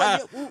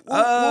y'all.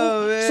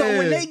 Oh, man. So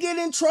when they get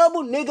in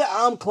trouble, nigga,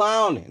 I'm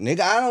clowning. Nigga,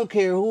 I don't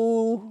care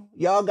who.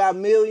 Y'all got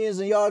millions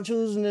and y'all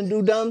choosing to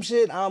do dumb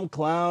shit, I'm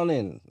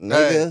clowning.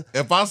 Nigga. Hey,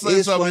 if I say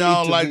It's something funny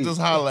y'all to don't like, me.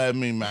 just holler at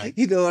me, man.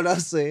 You know what I'm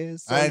saying?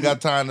 I ain't got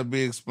time to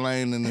be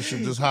explaining and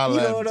shit. Just holler You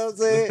at know me. what I'm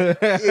saying?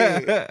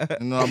 Yeah.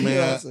 You know what I mean? You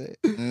know what I'm saying?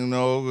 You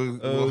know,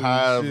 we'll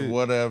hide, shit.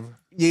 whatever.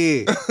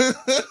 Yeah.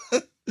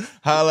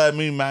 Holler at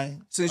me,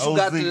 man. Since you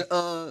got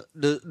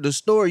the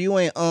store, you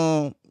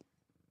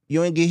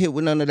ain't get hit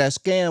with none of that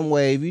scam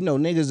wave. You know,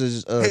 niggas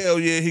is Hell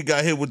yeah, he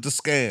got hit with the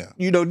scam.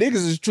 you know,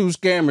 niggas is true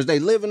scammers. They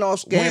living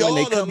off We scamming. all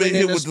They done coming been in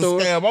hit the with store.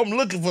 the scam. I'm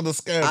looking for the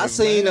scam. I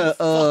seen man. a,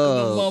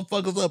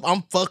 fucking them motherfuckers up.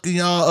 I'm fucking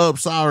y'all up.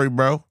 Sorry,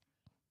 bro.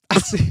 I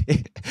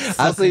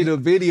seen a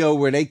video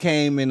where they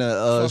came in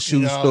a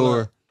shoe y'all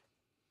store up.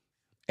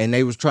 and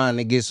they was trying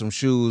to get some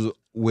shoes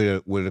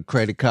with a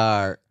credit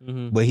card,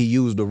 but he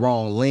used the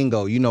wrong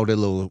lingo. You know, the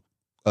little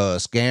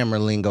scammer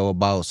lingo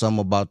about something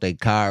about their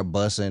car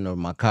busting or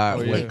my car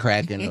went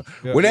cracking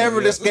or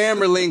whatever the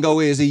scammer lingo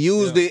is. He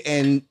used it,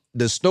 and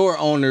the store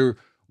owner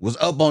was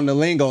up on the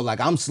lingo like,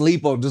 I'm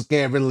sleep on the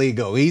scammer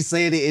lingo. He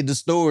said it in the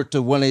store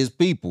to one of his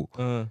people.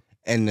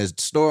 And the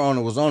store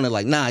owner was on it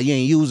like, nah, you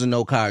ain't using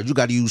no cards. You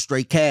got to use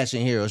straight cash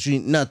in here or she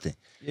nothing.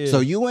 Yeah.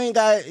 So you ain't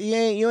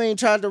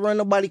tried to run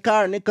nobody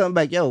card and they come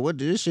back, yo, what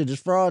this shit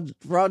is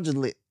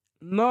fraudulent.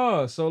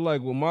 No, so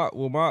like with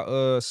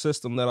my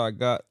system that I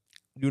got,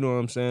 you know what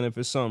I'm saying? If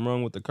it's something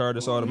wrong with the card,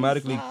 it's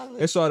automatically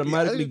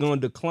going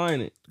to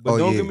decline it. But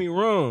don't get me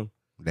wrong.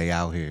 They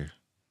out here.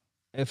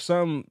 If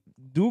something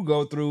do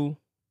go through,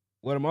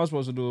 what am I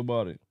supposed to do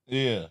about it?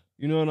 Yeah.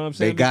 You know what I'm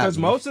saying? Because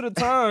most of the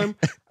time,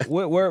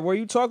 where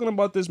you talking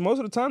about this, most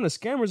of the time the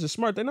scammers are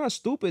smart. They're not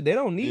stupid. They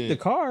don't need the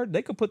card.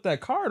 They could put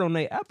that card on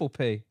their Apple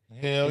Pay.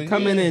 Hell yeah.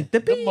 Come in and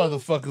them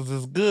motherfuckers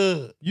is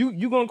good.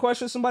 You gonna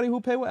question somebody who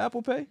pay with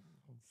Apple Pay?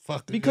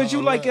 Because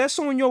you like, that's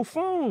on your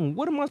phone.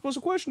 What am I supposed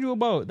to question you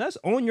about? That's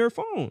on your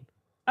phone.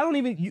 I don't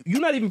even,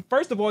 you're not even,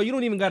 first of all, you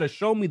don't even got to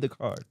show me the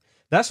card.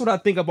 That's what I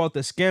think about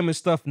the scamming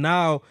stuff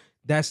now.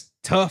 That's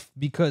tough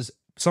because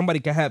somebody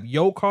can have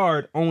your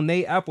card on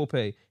their Apple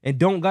Pay and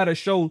don't got to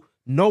show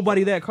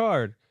nobody that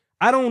card.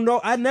 I don't know.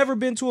 I've never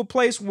been to a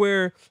place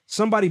where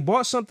somebody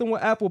bought something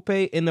with Apple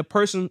Pay and the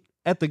person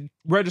at the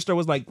register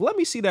was like, let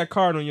me see that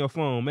card on your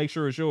phone. Make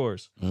sure it's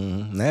yours.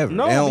 Never.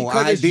 No,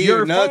 because it's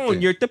your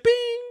phone. You're the ping.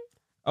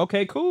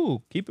 Okay,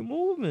 cool. Keep it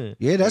moving.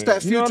 Yeah, that's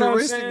that You know what I'm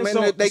futuristic, saying?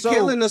 man. They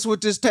killing us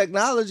with this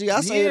technology. I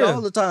say it all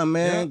the time,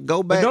 man.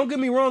 Go back. But don't get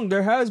me wrong.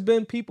 There has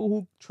been people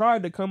who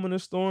tried to come in the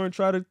store and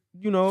try to,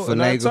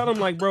 and I tell them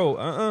like,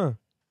 bro,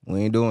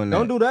 we ain't doing that.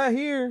 Don't do that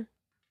here.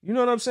 You know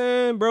what I'm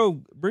saying?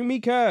 Bro, bring me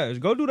cash.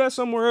 Go do that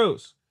somewhere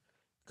else.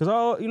 Cause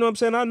you know what I'm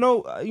saying? I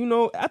know,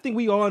 I think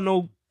we all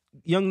know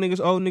young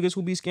niggas, old niggas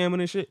who be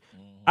scamming and shit.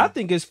 I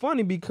think it's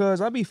funny because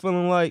I be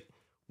feeling like,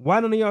 why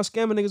none of y'all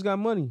scamming niggas got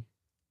money?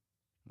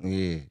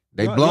 Yeah,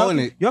 they blowing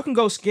it. Y'all can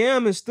go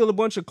scam and steal a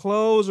bunch of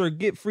clothes or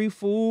get free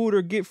food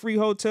or get free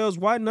hotels.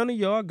 Why none of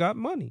y'all got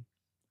money?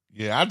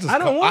 Yeah, I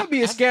don't want to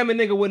be a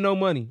scamming nigga with no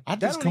money. I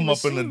just come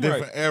up in a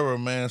different era,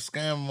 man.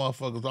 Scamming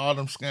motherfuckers, all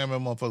them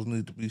scamming motherfuckers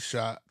need to be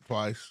shot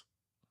twice.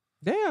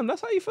 Damn,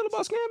 that's how you feel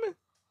about scamming?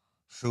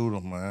 Shoot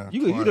them, man.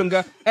 You done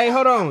got, hey,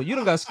 hold on. You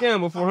done got scammed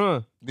before,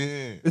 huh?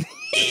 Yeah.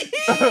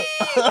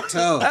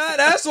 Tough.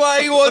 That's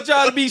why he want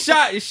y'all to be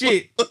shot and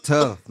shit.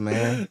 Tough,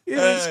 man. You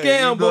been scammed you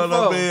know before.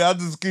 What I mean? I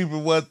just keep it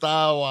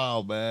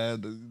 1,000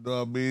 man. You know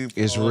what I mean?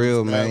 It's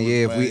real, man.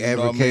 Yeah, if we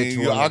ever catch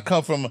one. I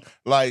come from,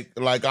 like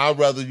I'd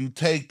rather you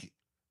take it.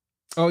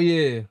 Oh,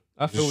 yeah.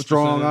 I feel what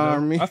strong you're saying.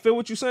 army. I feel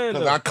what you're saying,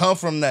 though. I come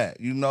from that,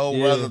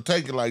 rather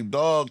take it like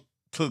dog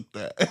took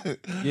that.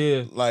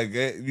 Yeah. Like,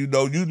 you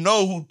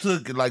know who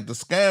took it. Like the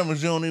scammers,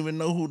 you don't even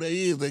know who they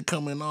is. They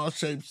come in all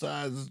shapes,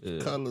 sizes,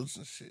 colors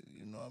and shit.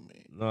 You know what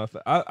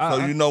I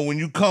mean? No, So when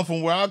you come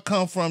from where I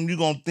come from, you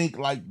gonna think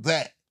like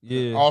that.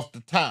 Yeah. Off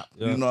the top.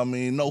 Yeah. You know what I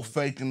mean? No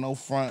faking, no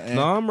fronting.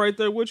 No, I'm right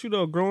there with you,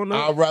 though, growing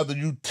up. I'd rather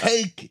you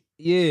take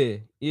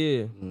it.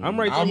 Yeah. I'm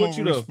right there with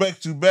you, though. I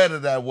respect you better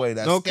that way.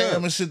 That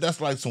scamming shit,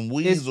 that's like some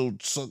weasel.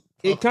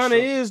 It kind of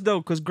is, though,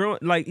 because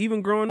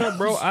even growing up,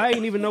 bro, I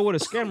didn't even know what a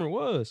scammer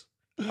was.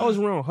 I was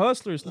around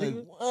hustlers,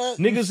 nigga.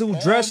 Niggas who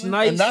dress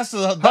nice. And that's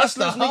the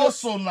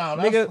hustle now.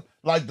 That's nigga.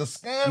 Like the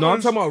scammers. No,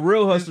 I'm talking about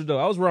real hustlers, though.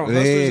 I was around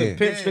hustlers and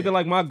pimps, nigga,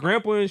 like my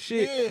grandpa and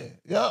shit.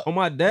 Yeah. On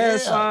my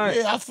dad's side,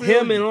 I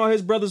feel him you. and all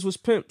his brothers was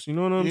pimps. You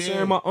know what I'm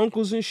saying? My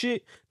uncles and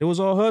shit, they was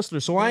all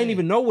hustlers. So I didn't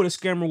even know what a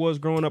scammer was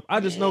growing up.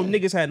 I just know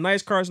niggas had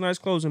nice cars, nice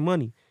clothes, and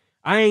money.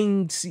 I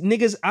ain't see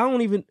niggas.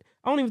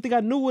 I don't even think I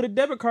knew what a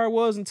debit card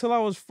was until I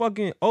was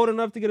fucking old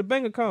enough to get a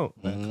bank account.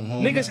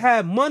 Niggas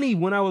had money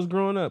when I was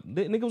growing up.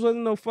 Niggas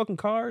wasn't no fucking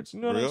cards. You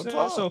know what I'm saying?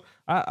 Talk. So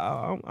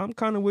I'm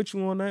kind of with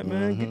you on that,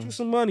 man. Get you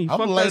some money. I'm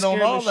Fuck late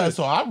on all that, shit.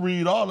 so I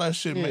read all that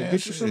shit, Yeah, man.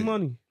 get you some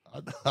money.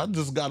 I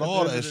just got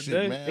all that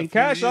shit, man. And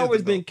cash years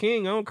always ago. been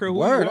king. I don't care who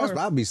Word, you that's are.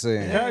 what I be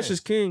saying. Cash is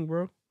king,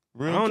 bro.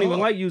 Real I don't even talk.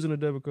 like using a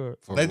debit card.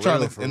 They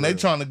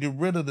trying to get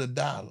rid of the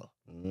dollar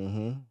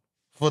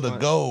for the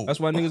gold. That's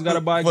why niggas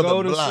gotta buy For the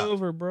gold and block.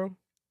 silver, bro.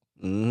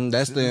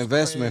 That's the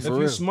investment If for you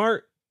real.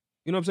 smart,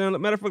 you know what I'm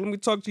saying? Matter of fact, let me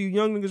talk to you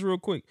young niggas real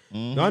quick.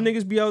 Y'all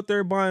niggas be out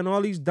there buying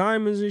all these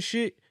diamonds and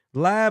shit,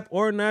 lab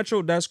or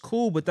natural, that's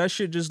cool, but that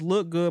shit just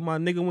look good, my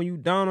nigga. When you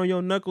down on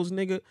your knuckles,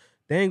 nigga,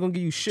 they ain't gonna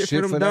give you shit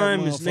for them that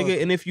diamonds, nigga.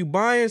 motherfucker. And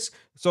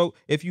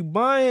if you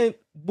buying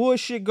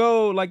bullshit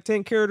gold, like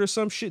 10 karat or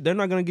some shit, they're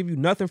not gonna give you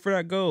nothing for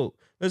that gold.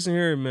 Listen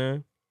here,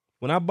 man.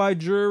 When I buy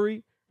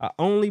jewelry, I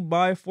only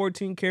buy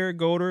 14 karat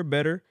gold or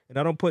better, and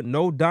I don't put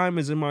no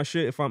diamonds in my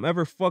shit. If I'm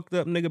ever fucked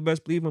up, nigga,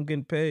 best believe I'm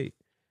getting paid.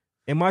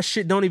 And my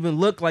shit don't even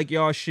look like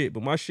y'all shit,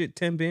 but my shit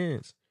 10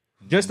 bands.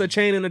 Just a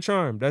chain and a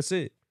charm. That's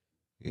it.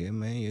 Yeah,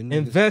 man. You niggas,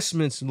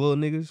 Investments, little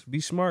niggas. Be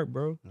smart,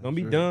 bro. Don't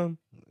be real. dumb.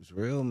 it's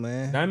real,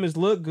 man. Diamonds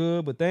look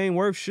good, but they ain't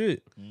worth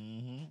shit.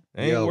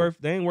 They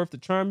ain't worth the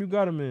charm you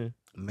got them in.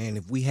 Man,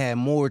 if we had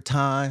more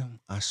time,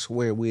 I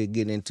swear we'd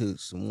get into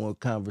some more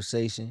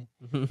conversation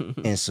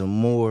and some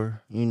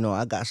more. You know,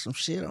 I got some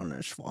shit on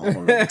this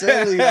phone. I'm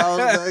telling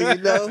y'all,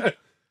 you know.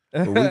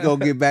 But we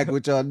gonna get back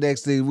with y'all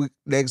next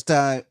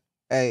time.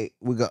 Hey,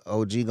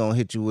 OG gonna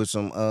hit you with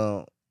some.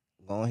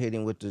 Gonna hit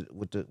him with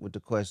the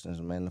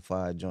questions, man. The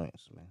 5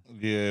 joints, man.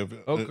 Yeah.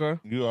 Okay.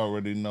 You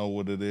already know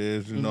what it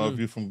is. You know, if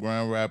you're from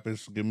Grand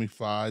Rapids, give me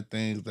 5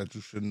 things that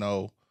you should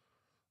know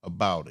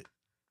about it.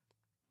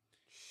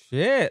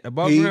 Shit,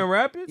 about Grand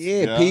Rapids?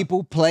 Yeah,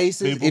 people,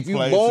 places. If you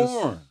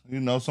born, you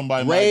know,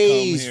 somebody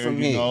raised might come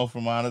from here, here. you know,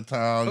 from out of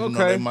town. Okay.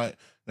 You know,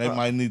 they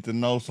might need to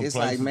know some it's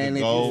places like, man, to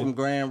if go. you from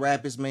Grand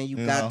Rapids, man, you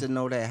got know? to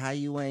know that. How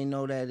you ain't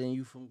know that and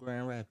you from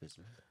Grand Rapids,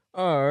 man?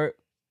 All right.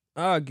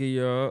 I'll give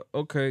y'all.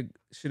 Okay.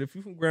 Shit, if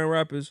you from Grand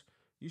Rapids,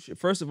 you should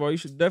first of all, you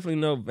should definitely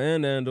know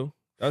Van Andel.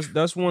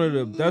 That's one of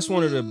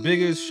the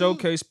biggest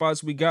showcase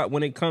spots we got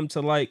when it comes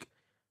to like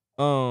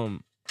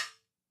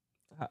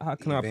how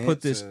can I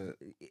put this?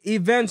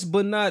 Events,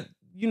 but not,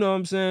 you know what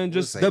I'm saying?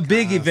 Just the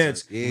big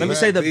events. Yeah, Let me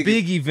say the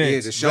big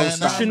events. Yeah, the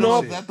show you should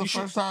know. Is that the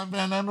first time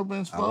Van Andel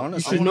been spoke? You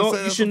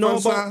should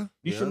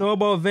know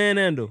about Van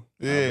Andel.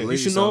 Yeah, you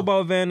should know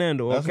about Van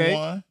Andel. That's Okay.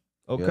 one.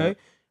 Okay.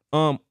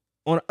 On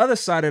the other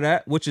side of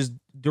that, which is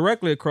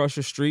directly across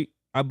the street,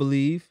 I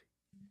believe.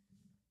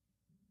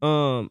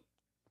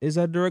 Is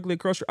that directly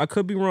across? I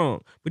could be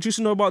wrong, but you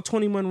should know about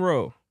 21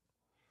 Row.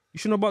 You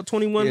should know about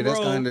 21 Yeah, Row. that's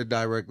kind of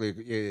directly,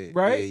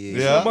 Right? Yeah, You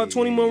should know about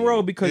 21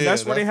 Row because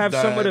that's where they have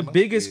some of the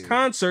biggest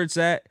concerts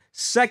at,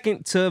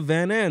 second to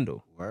Van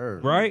Andel.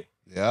 Word. Right?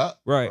 Yeah.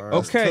 Right. Word.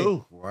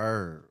 Okay.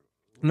 Word.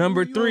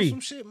 Number You on 3. some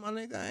shit, my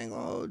nigga. I ain't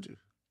gonna hold you.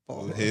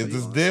 His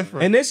is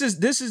different. And this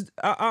is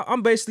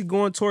I'm basically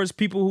going towards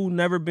people who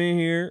never been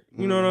here.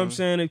 You know what I'm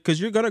saying? Because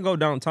you're gonna go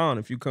downtown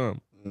if you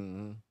come.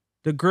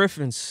 The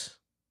Griffins.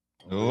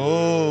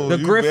 Oh, the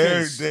you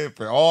Griffins. very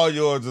different. All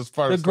yours is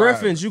first. The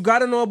Griffins. You got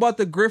to know about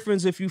the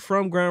Griffins if you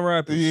from Grand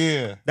Rapids.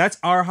 Yeah. That's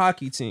our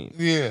hockey team.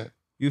 Yeah.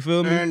 You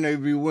feel me? And they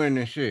be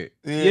winning shit.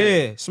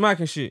 Yeah,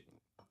 smacking shit.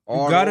 All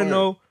You the gotta way.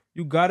 know.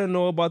 You gotta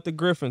know about the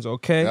Griffins.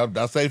 Okay.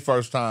 That's their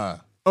first time.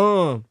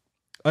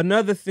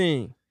 Another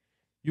thing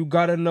you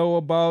gotta know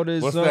about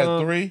is What's that?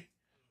 3?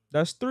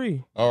 That's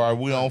 3. All right,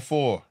 we on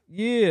 4.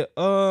 Yeah.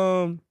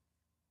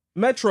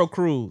 Metro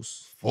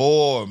Cruise.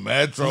 4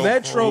 Metro.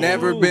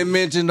 Never Cruise. been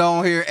mentioned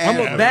on here. I'm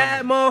Ever. a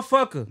bad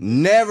motherfucker.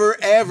 Never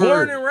ever.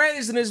 Born and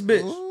raised in this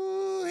bitch.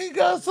 Ooh, he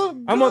got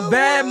some. I'm a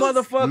bad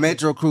motherfucker.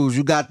 Metro Cruise,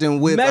 you got them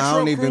whips. I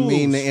don't even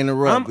mean to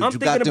interrupt, but you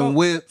got them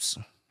whips.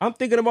 I'm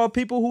thinking about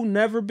people who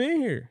never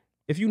been here.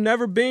 If you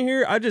never been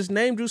here, I just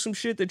named you some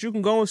shit that you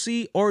can go and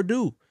see or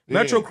do.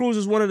 Metro Cruise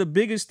is one of the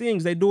biggest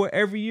things. They do it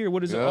every year.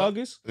 What is it,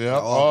 August? Yeah,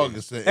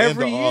 August.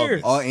 Every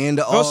year. End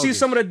of Go August. see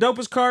some of the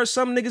dopest cars.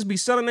 Some niggas be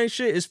selling their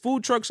shit. It's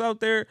food trucks out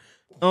there.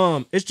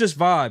 It's just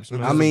vibes,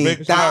 man. I mean,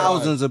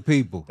 thousands of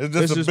people. It's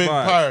just a big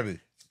vibes. party.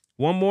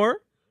 One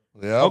more?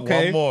 Yeah,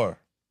 Okay. one more.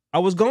 I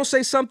was gonna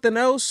say something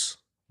else,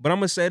 but I'm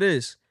gonna say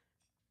this.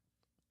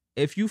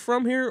 If you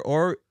from here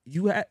or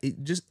you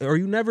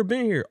never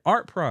been here,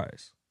 Art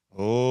Prize.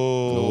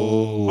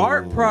 Oh,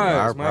 Art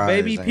Prize, my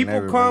baby. Ain't People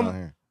never been come on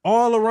here.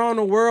 all around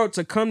the world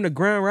to come to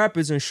Grand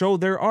Rapids and show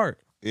their art.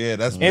 Yeah,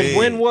 that's And big.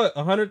 win what?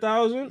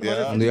 100,000?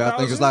 Yeah. Yeah, I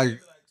think it's like,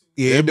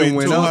 yeah, it It'd be done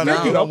went up 200.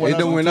 now. It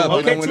done went up. It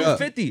Okay, done went up.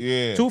 250.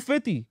 Yeah.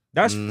 250.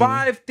 That's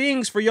 5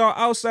 things for y'all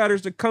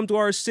outsiders to come to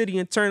our city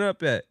and turn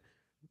up at.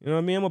 You know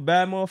what I mean? I'm a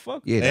bad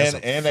motherfucker. Yeah, that's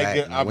and a they fact.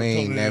 get We opportunity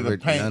ain't never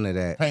to paint, none of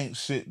that. paint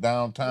shit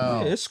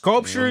downtown. Yeah, it's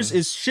sculptures,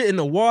 it's shit in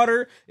the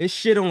water, it's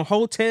shit on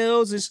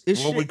hotels, it's What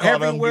shit we call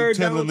them everywhere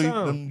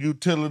downtown. them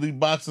utility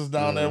boxes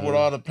down there with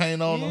all the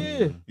paint on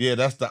them. Yeah,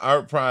 that's the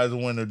Art Prize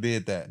winner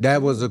did that.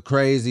 That was a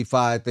crazy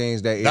 5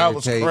 things that That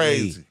was irritate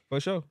crazy. me. For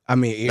sure. I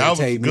mean, That was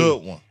a irritate me.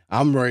 good one.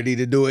 I'm ready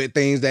to do it.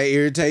 Things that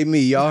irritate me.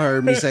 Y'all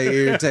heard me say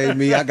irritate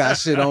me. I got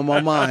shit on my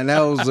mind.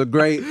 That was a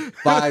great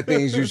 5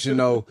 things you should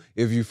know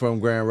if you from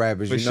Grand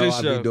Rapids. You know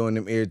I be doing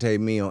them irritate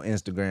me on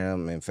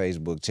Instagram and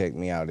Facebook. Check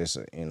me out. It's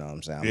you know what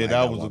I'm saying. Yeah,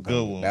 that was a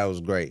good one. That was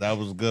great. That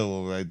was a good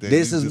one right there.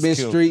 This has been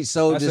Street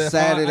Soldier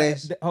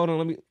Saturdays. Hold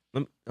on,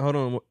 hold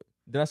on.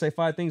 Did I say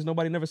 5 things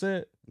nobody never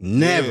said?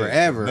 Never,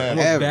 ever.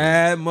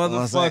 Bad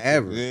motherfucker.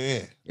 Ever.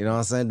 Yeah. You know what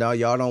I'm saying? Dog,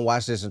 y'all don't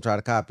watch this and try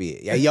to copy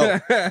it. Yeah, yo.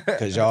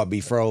 Because y'all be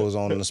froze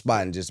on the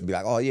spot and just be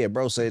like, oh, yeah,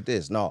 bro said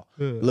this. No.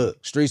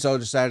 Look, Street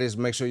Soldier Saturdays.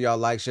 Make sure y'all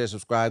like, share,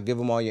 subscribe. Give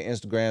them all your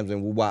Instagrams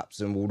and woo-wops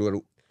and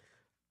woo-doo.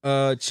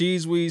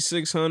 Cheeze Weez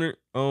 600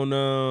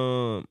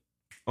 on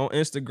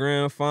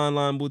Instagram. Fine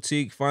Line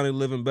Boutique. Finally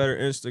Living Better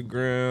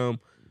Instagram.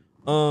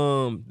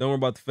 Don't worry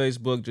about the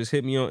Facebook. Just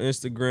hit me on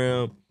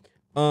Instagram.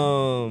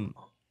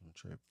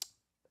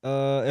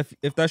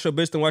 If that's your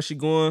bitch, then why she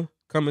going?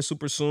 Coming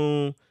super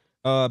soon.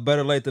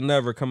 Better late than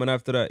never. Coming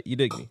after that. You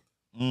dig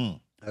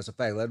me? That's a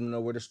fact. Let them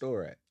know where the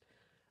store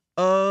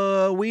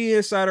at. We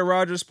inside of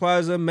Rogers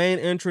Plaza, main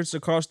entrance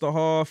across the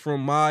hall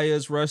from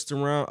Maya's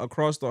restaurant,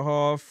 across the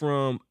hall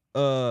from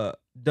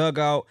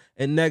Dugout,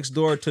 and next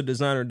door to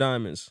Designer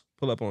Diamonds.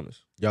 Pull up on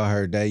us. Y'all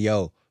heard that,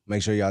 yo.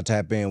 Make sure y'all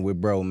tap in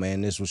with bro,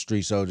 man. This was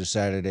Street Soldier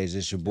Saturdays.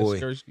 It's your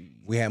boy.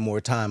 We had more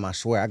time, I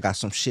swear. I got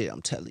some shit,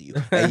 I'm telling you.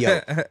 Hey,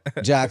 yo,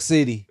 Jock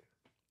City,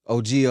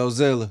 OG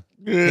Ozilla,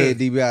 Head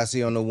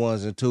DBIC on the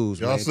 1s and 2s,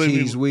 man.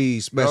 Cheeze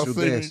Weez, special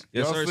guest.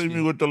 Y'all see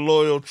me with the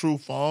Loyal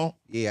Truth on?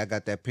 Yeah, I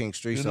got that pink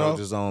Street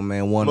Soldiers on,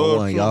 man.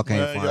 101. Y'all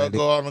can't find it. Y'all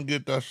go out and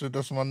get that shit.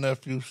 That's my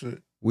nephew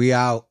shit. We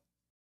out.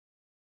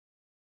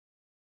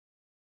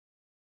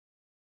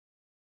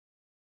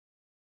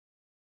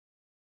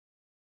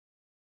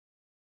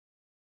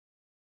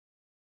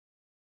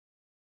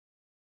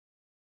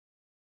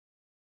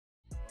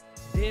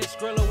 Dear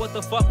Skrilla, what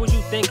the fuck was you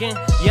thinking?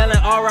 Yelling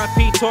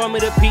RIP, tore me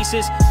to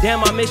pieces.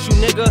 Damn, I miss you,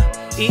 nigga.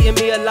 Eating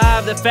me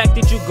alive, the fact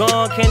that you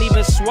gone. Can't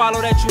even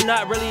swallow that you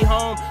not really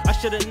home. I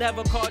should've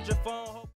never called your phone.